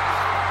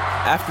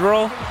 After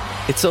all,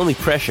 it's only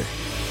pressure.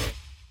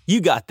 You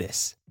got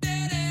this.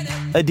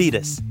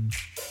 Adidas.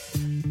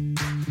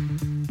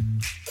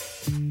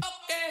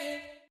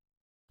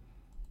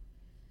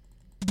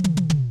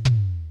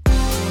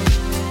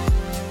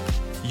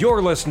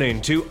 You're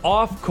listening to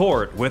Off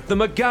Court with the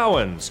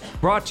McGowens,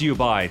 brought to you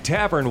by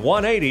Tavern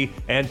 180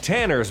 and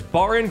Tanner's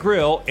Bar and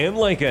Grill in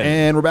Lincoln.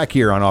 And we're back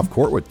here on Off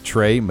Court with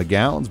Trey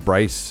McGowens.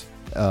 Bryce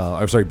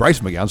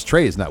McGowens.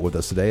 Trey is not with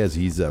us today as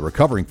he's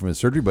recovering from his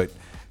surgery, but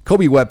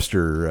Kobe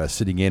Webster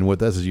sitting in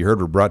with us. As you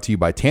heard, we're brought to you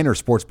by Tanner's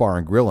Sports Bar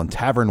and Grill and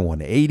Tavern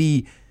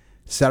 180.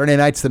 Saturday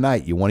night's the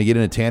night. You want to get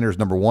into Tanner's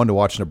number one to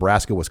watch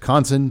Nebraska,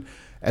 Wisconsin,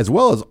 as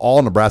well as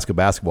all Nebraska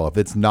basketball. If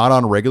it's not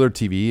on regular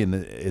TV, and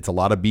it's a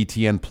lot of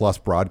BTN Plus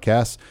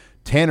broadcasts,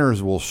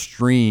 Tanner's will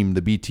stream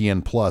the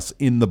BTN Plus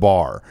in the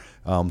bar.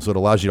 So it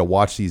allows you to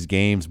watch these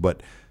games.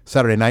 But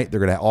Saturday night,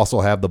 they're going to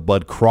also have the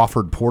Bud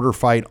Crawford-Porter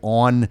fight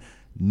on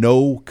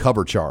no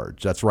cover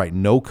charge. That's right,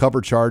 no cover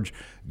charge.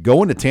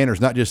 Go into Tanner's,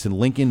 not just in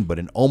Lincoln, but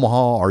in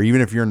Omaha, or even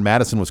if you're in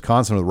Madison,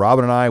 Wisconsin with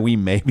Robin and I, we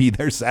may be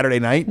there Saturday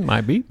night. We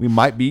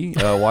might be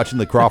watching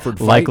the Crawford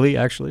fight. Likely,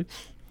 actually.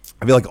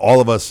 I feel like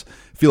all of us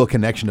feel a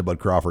connection to Bud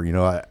Crawford.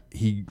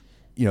 He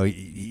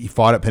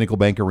fought at Pinnacle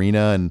Bank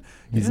Arena, and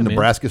he's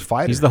Nebraska's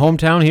fighter. He's the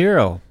hometown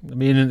hero. I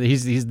mean,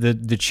 he's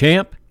the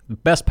champ, the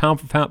best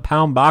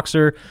pound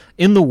boxer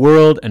in the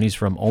world, and he's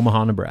from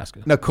Omaha,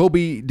 Nebraska. Now,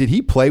 Kobe, did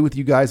he play with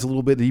you guys a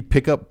little bit? Did he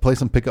play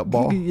some pickup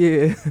ball?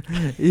 Yeah,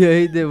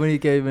 he did when he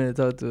came in and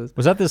talked to us.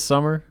 Was that this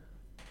summer?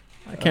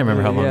 I can't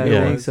remember how long. I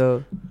think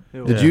so.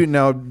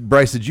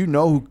 Bryce, did you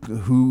know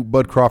who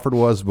Bud Crawford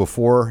was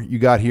before you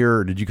got here,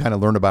 or did you kind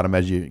of learn about him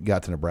as you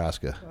got to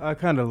Nebraska? I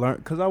kind of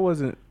learned because I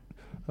wasn't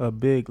a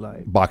big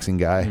boxing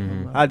guy.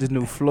 Mm-hmm. I just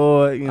knew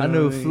Floyd. I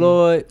knew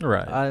Floyd.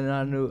 Right.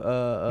 I knew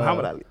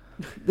Muhammad Ali.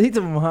 He's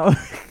a Muhammad.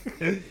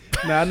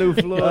 I knew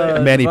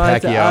Floyd. Manny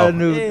Pacquiao. I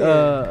knew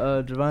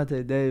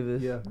Gervonta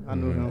Davis. Yeah, I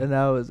knew him. And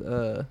that was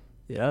that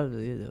was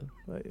it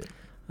though.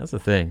 That's the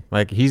thing.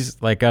 He's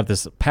got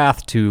this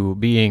path to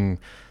being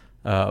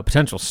a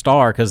potential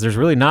star because there's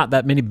really not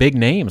that many big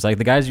names. Like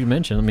the guys you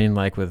mentioned, I mean,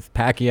 like with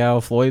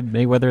Pacquiao, Floyd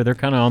Mayweather, they're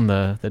kind of on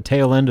the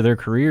tail end of their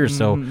careers.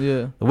 So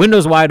the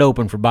window's wide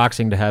open for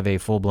boxing to have a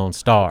full-blown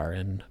star,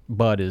 and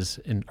Bud is,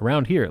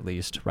 around here at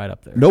least, right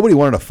up there. Nobody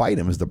wanted to fight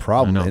him is the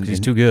problem. I know, he's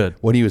too good.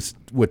 When he was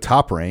with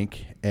Top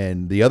Rank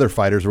and the other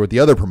fighters were with the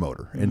other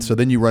promoter. And so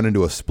then you run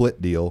into a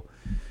split deal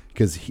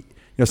because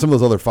some of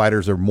those other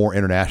fighters are more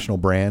international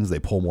brands. They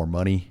pull more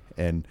money,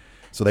 and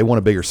so they want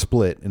a bigger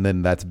split. And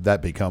then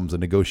that becomes a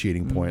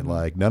negotiating point.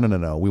 Like,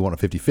 no, we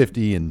want a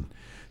 50-50. And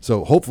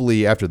so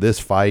hopefully after this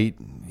fight,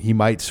 he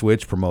might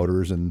switch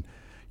promoters. And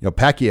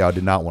Pacquiao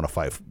did not want to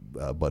fight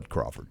Bud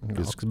Crawford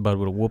because Bud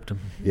would have whooped him.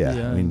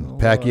 Yeah, I mean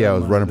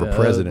Pacquiao is running for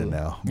president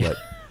now. But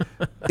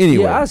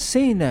anyway, yeah, I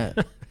seen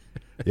that.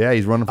 Yeah,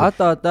 he's running for. I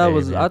thought that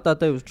was. I thought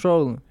they was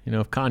trolling.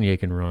 If Kanye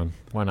can run,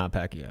 why not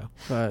Pacquiao?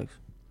 Facts.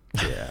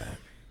 Yeah.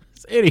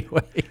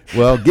 Anyway,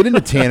 well, get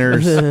into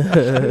Tanner's.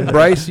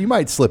 Bryce, you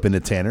might slip into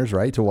Tanner's,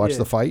 right, to watch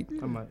the fight?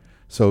 I might.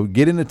 So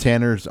get into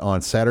Tanner's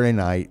on Saturday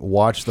night,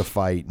 watch the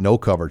fight, no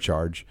cover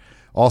charge.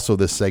 Also,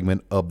 this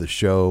segment of the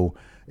show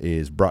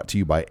is brought to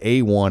you by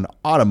A1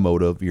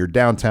 Automotive, your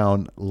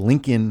downtown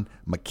Lincoln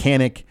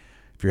mechanic.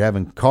 If you're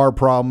having car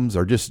problems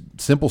or just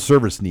simple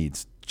service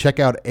needs, check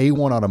out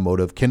A1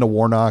 Automotive. Kendall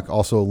Warnock,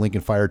 also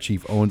Lincoln Fire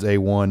Chief, owns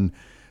A1.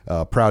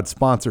 Proud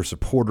sponsor,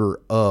 supporter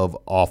of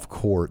Off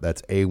Court.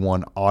 That's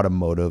A1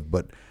 Automotive.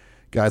 But,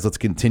 guys, let's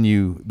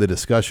continue the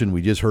discussion.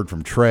 We just heard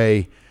from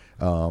Trey.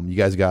 You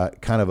guys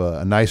got kind of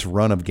a nice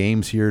run of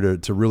games here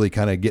to really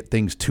kind of get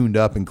things tuned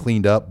up and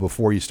cleaned up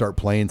before you start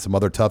playing some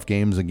other tough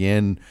games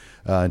again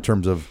in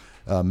terms of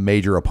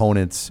major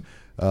opponents.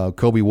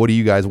 Kobe, what do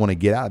you guys want to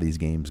get out of these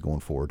games going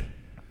forward?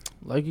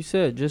 Like you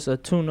said, just a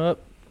tune-up,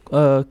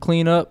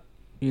 clean up.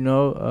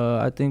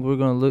 I think we're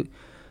going to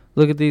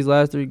look at these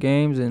last 3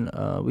 games, and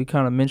we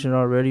kind of mentioned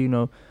already,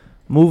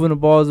 moving the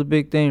ball is a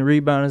big thing.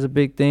 Rebound is a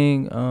big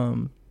thing.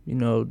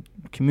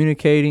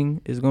 Communicating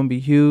is going to be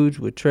huge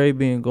with Trey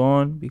being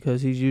gone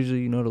because he's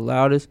usually, the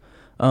loudest.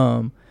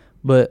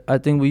 But I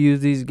think we use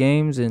these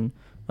games and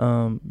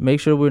make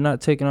sure we're not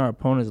taking our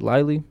opponents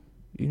lightly,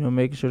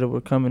 making sure that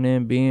we're coming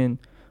in, being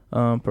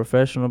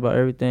professional about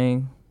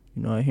everything,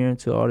 adhering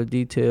to all the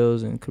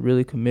details and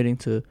really committing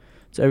to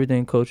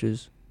everything coach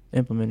is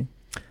implementing.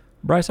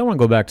 Bryce, I want to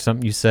go back to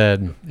something you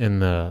said in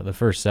the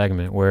first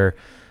segment where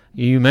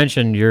you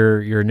mentioned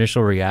your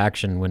initial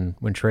reaction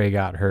when Trey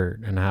got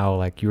hurt and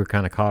how you were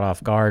kind of caught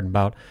off guard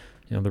about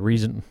the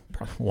reason,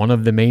 one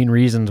of the main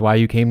reasons why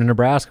you came to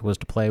Nebraska was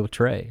to play with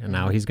Trey, and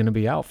now he's going to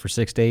be out for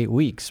 6 to 8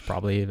 weeks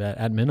probably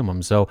at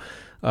minimum. So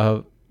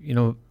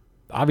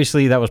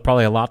obviously that was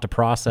probably a lot to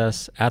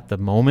process at the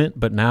moment,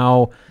 but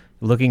now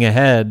looking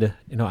ahead,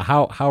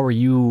 how are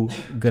you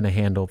going to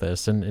handle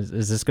this, and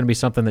is this going to be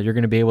something that you're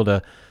going to be able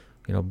to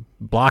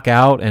block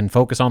out and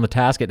focus on the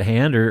task at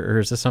hand, or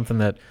is this something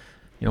that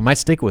might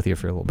stick with you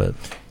for a little bit?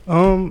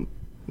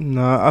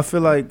 No, I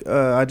feel like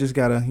I just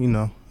gotta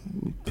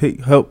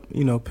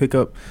pick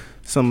up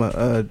some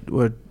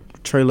where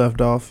Trey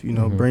left off.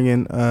 Bring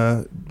in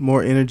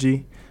more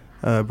energy,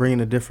 bring in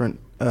a different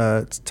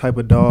type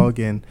of dog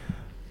and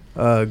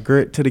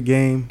grit to the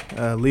game,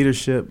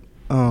 leadership.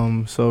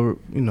 So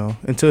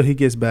until he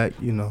gets back,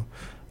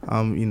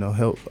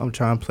 I'm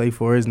trying to play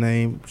for his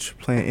name,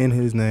 playing in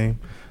his name.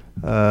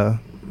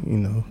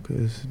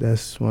 Because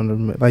that's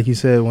like you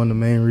said, one of the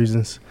main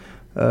reasons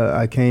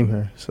I came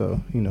here.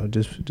 So,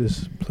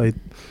 just play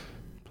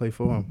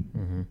for him.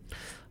 Mm-hmm.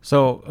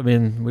 So, I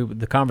mean,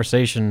 the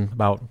conversation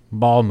about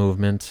ball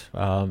movement,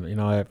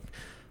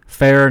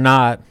 fair or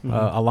not,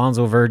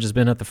 Alonzo Verge has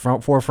been at the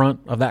forefront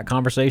of that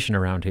conversation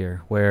around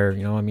here where,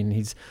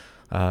 he's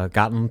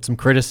gotten some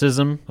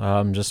criticism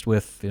just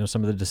with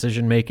some of the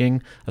decision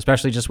making,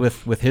 especially just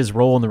with his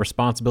role and the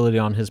responsibility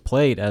on his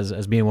plate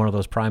as being one of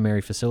those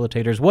primary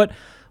facilitators.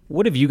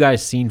 What have you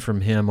guys seen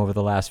from him over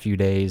the last few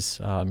days,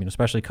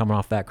 especially coming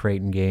off that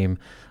Creighton game,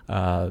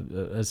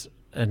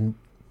 and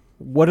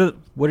what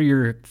are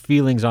your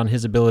feelings on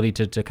his ability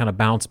to kind of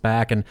bounce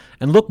back and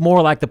look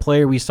more like the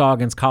player we saw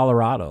against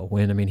Colorado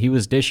when he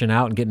was dishing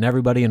out and getting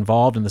everybody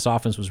involved and this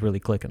offense was really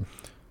clicking?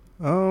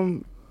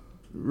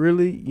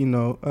 Really,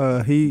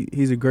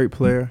 he's a great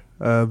player,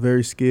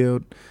 very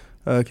skilled,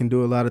 can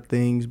do a lot of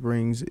things,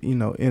 brings,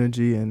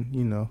 energy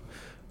and,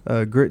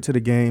 grit to the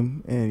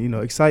game and,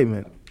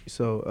 excitement.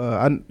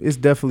 So it's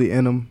definitely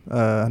in him,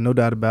 no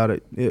doubt about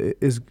it.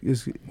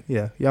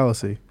 Yeah, y'all will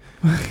see.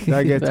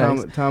 I get y'all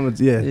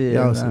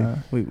will see.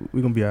 We're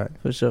going to be all right.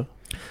 For sure.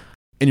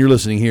 And you're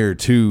listening here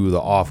to the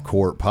Off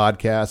Court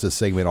Podcast. This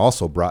segment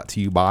also brought to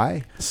you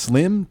by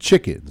Slim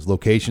Chickens,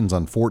 locations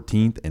on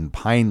 14th and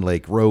Pine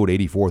Lake Road,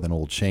 84th and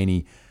Old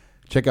Cheney.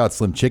 Check out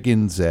Slim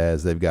Chickens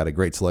as they've got a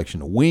great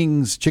selection of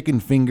wings, chicken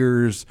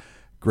fingers,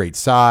 great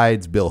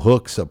sides. Bill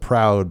Hooks, a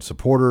proud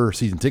supporter,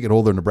 season ticket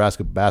holder,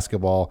 Nebraska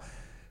basketball.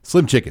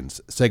 Slim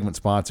Chickens, segment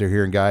sponsor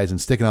here, and guys, and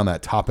sticking on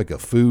that topic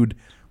of food,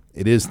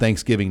 it is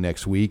Thanksgiving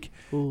next week.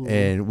 Ooh.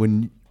 And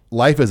when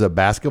life as a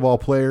basketball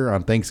player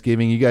on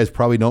Thanksgiving, you guys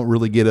probably don't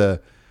really get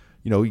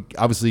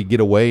obviously get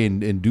away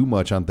and do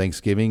much on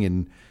Thanksgiving.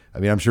 And I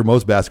mean, I'm sure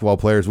most basketball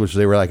players wish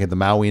they were at the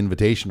Maui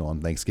Invitational on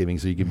Thanksgiving,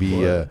 so you could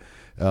be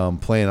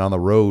playing on the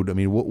road. I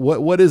mean,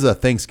 what does a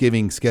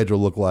Thanksgiving schedule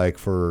look like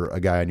for a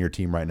guy on your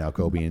team right now,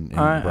 Kobe and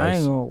Bryce? I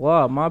ain't gonna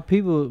lie. My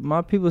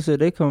people said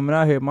they coming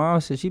out here. Mom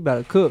said she about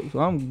to cook, so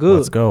I'm good.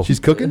 Let's go. She's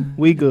cooking?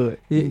 We good.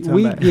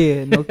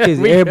 No kids.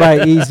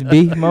 Everybody eats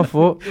beef. My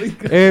fault.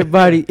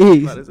 Everybody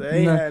eats. I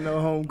ain't had no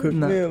home cooked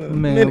meal in a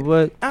man, minute.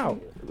 what? Ow.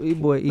 We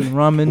boy eating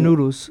ramen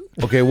noodles.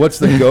 Okay, what is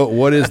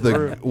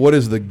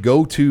the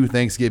go-to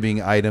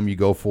Thanksgiving item you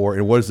go for,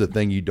 and what is the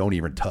thing you don't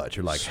even touch?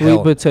 You're like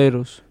sweet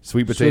potatoes.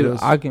 Sweet potatoes.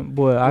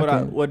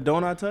 What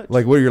don't I touch?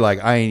 Like what you're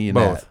like I ain't eating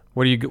Both.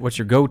 that. What's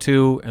your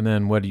go-to, and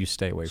then what do you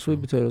stay away Sweet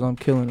from? potatoes. I'm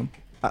killing them.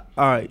 All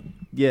right.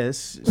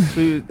 Yes.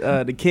 Sweet,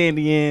 the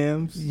candy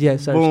yams.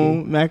 Yes.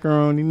 Boom.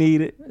 Macaroni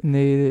needed.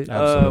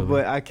 Absolutely.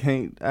 But I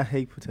can't. I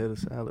hate potato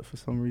salad for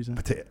some reason.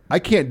 I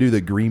can't do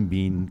the green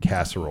bean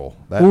casserole.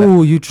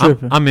 Ooh, you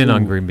tripping? I'm in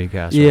on green bean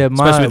casserole. Yeah,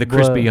 especially with the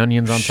crispy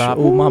onions on top.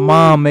 Ooh, my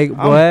mom make.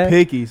 I'm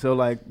picky, so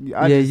like.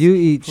 You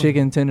eat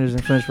chicken tenders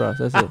and French fries.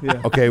 That's it.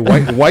 Yeah. Okay,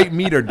 white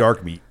meat or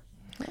dark meat?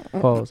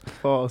 Pause.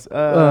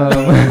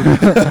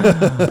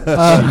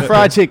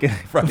 Fried chicken.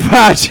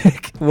 Fried chicken.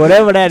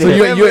 Whatever that So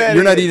is.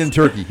 you're not eating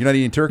turkey. You're not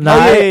eating turkey. Nah,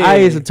 I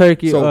eat some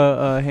turkey.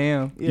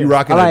 Ham. You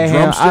rocking I like a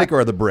ham. drumstick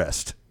or the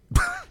breast?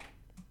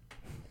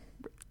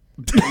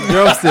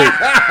 Drumstick.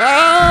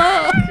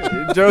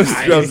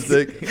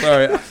 Drumstick.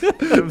 Sorry.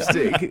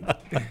 Drumstick.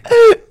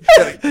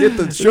 Get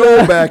the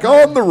show back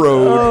on the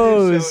road.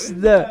 Oh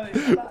snap!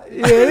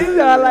 Yeah, you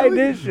know I like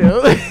this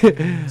show.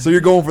 So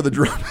you're going for the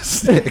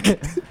drumstick.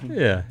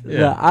 Yeah.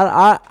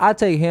 I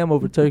take ham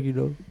over turkey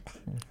though.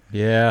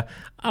 Yeah.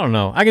 I don't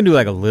know. I can do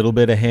like a little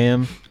bit of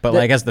ham, but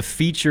like as the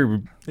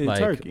feature, like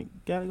turkey.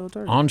 Gotta go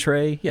turkey.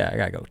 entree, I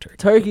gotta go turkey.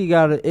 Turkey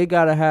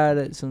gotta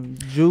have some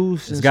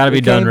juice. It's got to be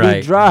done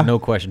right. Dry. No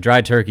question.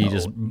 Dry turkey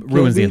just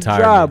ruins the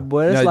entire dry, meal.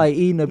 boy. That's like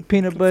eating a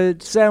peanut butter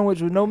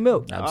sandwich with no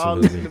milk.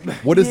 Absolutely.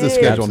 What is the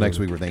schedule next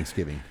week for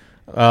Thanksgiving?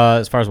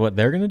 As far as what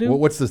they're gonna do,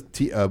 what's the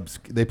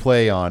they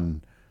play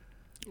on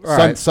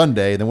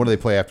Sunday? Then what do they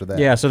play after that?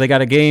 Yeah, so they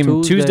got a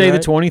game Tuesday the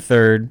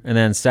 23rd, and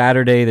then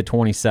Saturday the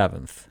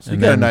 27th. So you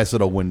got a nice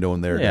little window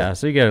in there. Yeah,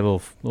 so you got a little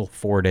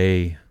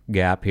 4-day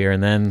gap here,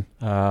 and then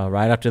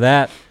right after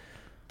that,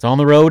 it's on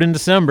the road in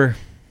December,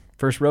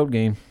 first road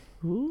game.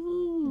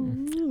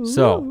 Ooh.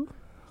 So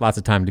lots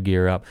of time to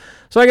gear up.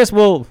 So I guess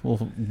we'll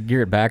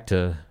gear it back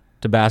to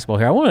basketball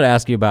here. I wanted to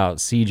ask you about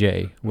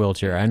CJ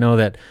Wilcher. I know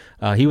that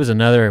he was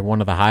another one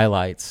of the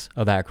highlights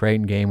of that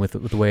Creighton game with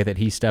the way that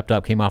he stepped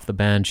up, came off the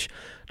bench,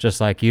 just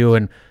like you.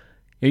 And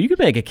you could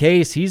make a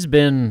case he's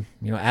been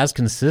as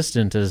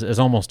consistent as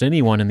almost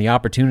anyone in the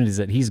opportunities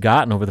that he's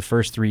gotten over the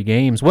first 3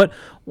 games. What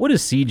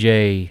does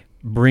CJ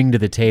bring to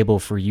the table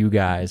for you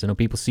guys? I know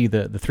people see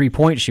the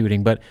 3-point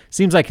shooting, but it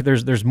seems like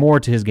there's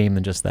more to his game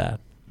than just that.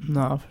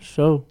 Nah, for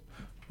sure.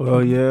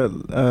 Well, yeah,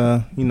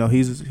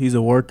 he's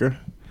a worker.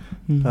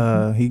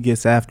 Mm-hmm. He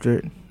gets after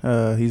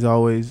it. He's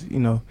always,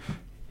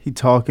 he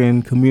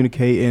talking,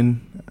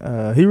 communicating.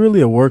 He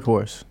really a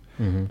workhorse.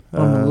 On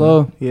the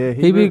low. Yeah,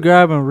 he be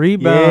grabbing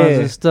rebounds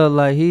and stuff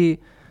like he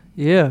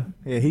he a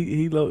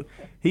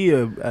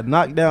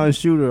knockdown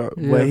shooter,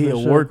 but he a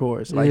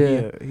workhorse. Like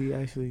he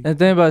actually. And the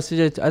thing about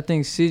CJ, I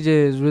think CJ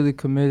is really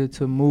committed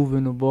to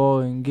moving the ball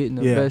and getting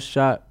the best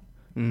shot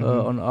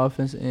on the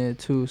offensive end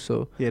too.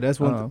 So that's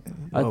one.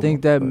 I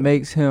think that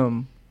makes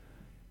him,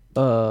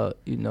 kind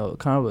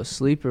of a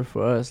sleeper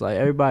for us. Like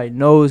everybody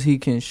knows he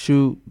can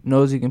shoot,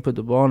 knows he can put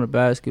the ball in the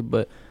basket,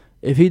 but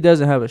if he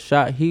doesn't have a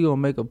shot, he gonna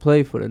make a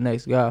play for the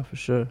next guy for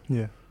sure.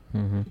 Yeah.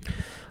 Mm-hmm.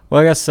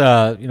 Well, I guess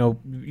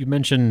you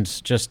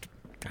mentioned just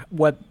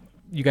what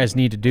you guys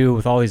need to do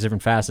with all these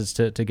different facets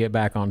to get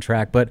back on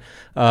track. But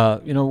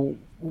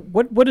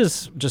what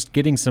is just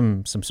getting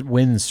some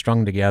wins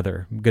strung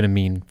together going to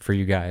mean for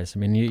you guys? I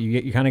mean,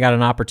 you kind of got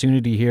an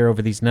opportunity here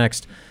over these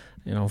next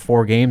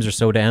 4 games or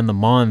so to end the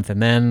month,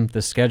 and then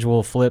the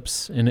schedule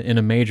flips in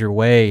a major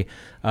way.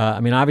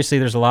 Obviously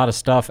there's a lot of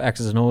stuff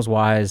X's and O's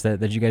wise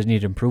that you guys need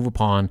to improve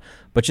upon,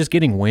 but just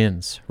getting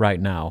wins right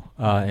now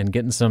and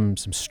getting some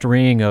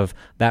string of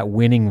that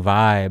winning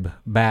vibe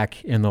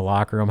back in the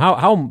locker room.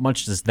 How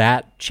much does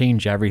that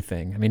change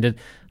everything? I mean,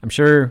 I'm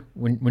sure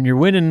when you're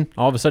winning,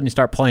 all of a sudden you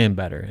start playing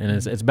better, and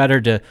it's better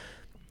to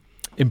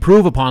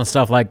improve upon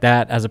stuff like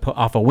that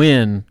off a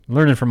win,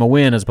 learning from a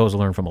win as opposed to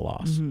learning from a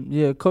loss. Mm-hmm.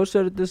 Yeah, Coach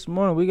said it this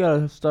morning. We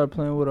gotta start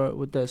playing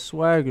with that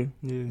swagger,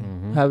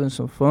 having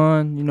some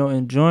fun,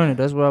 enjoying it.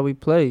 That's why we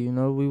play.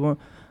 We want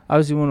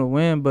to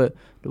win, but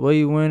the way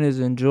you win is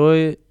enjoy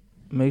it.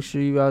 Make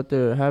sure you out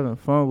there having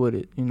fun with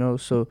it.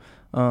 So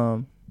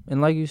and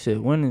like you said,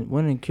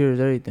 winning cures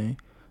everything.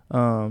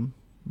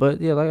 But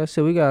yeah, like I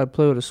said, we gotta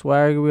play with a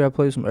swagger. We gotta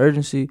play with some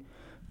urgency.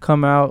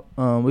 Come out.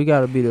 We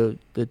gotta be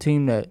the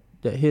team that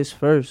hits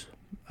first.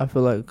 I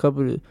feel like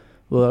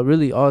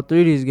really all 3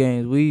 of these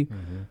games we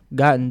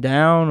gotten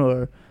down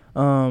or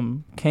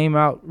came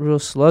out real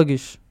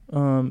sluggish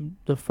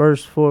the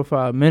first 4 or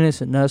 5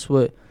 minutes, and that's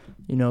what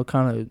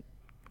kind of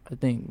I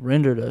think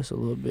rendered us a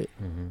little bit.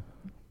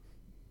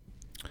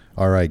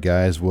 All right,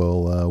 guys.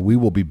 Well, we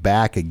will be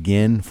back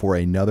again for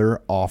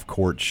another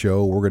off-court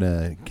show. We're going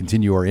to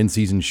continue our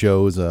in-season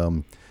shows.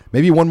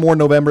 Maybe one more in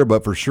November,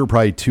 but for sure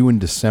probably 2 in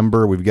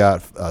December. We've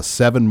got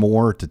 7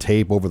 more to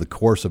tape over the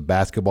course of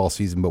basketball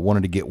season, but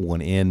wanted to get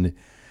one in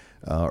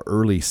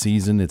early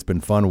season. It's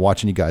been fun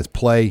watching you guys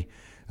play.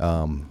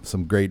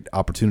 Some great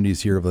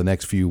opportunities here over the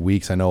next few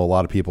weeks. I know a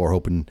lot of people are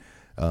hoping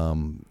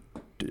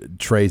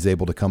Trey's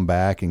able to come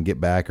back and get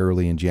back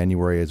early in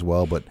January as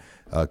well, but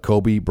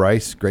Kobe,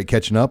 Bryce, great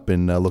catching up,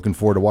 and looking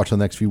forward to watching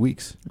the next few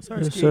weeks.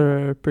 Yes,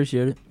 sir.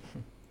 Appreciate it.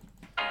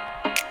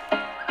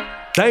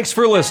 Thanks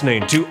for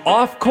listening to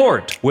Off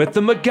Court with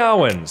the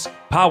McGowens,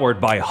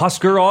 powered by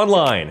Husker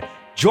Online.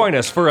 Join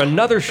us for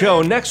another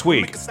show next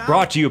week,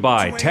 brought to you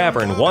by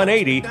Tavern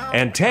 180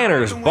 and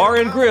Tanner's Bar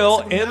and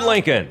Grill in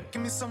Lincoln.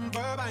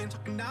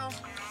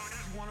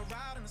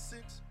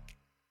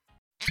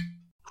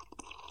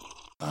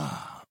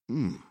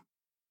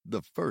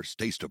 The first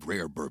taste of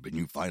rare bourbon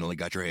you finally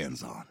got your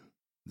hands on.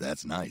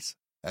 That's nice.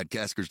 At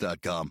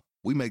Caskers.com,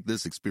 we make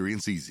this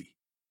experience easy.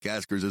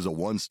 Caskers is a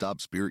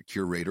one-stop spirit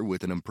curator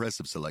with an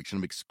impressive selection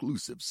of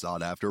exclusive,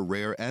 sought-after,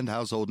 rare, and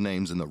household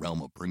names in the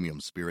realm of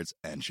premium spirits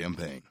and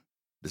champagne.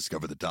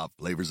 Discover the top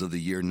flavors of the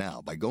year now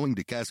by going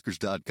to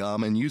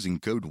Caskers.com and using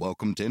code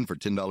WELCOME10 for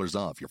 $10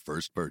 off your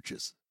first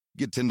purchase.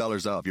 Get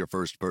 $10 off your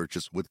first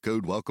purchase with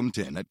code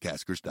WELCOME10 at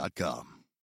Caskers.com.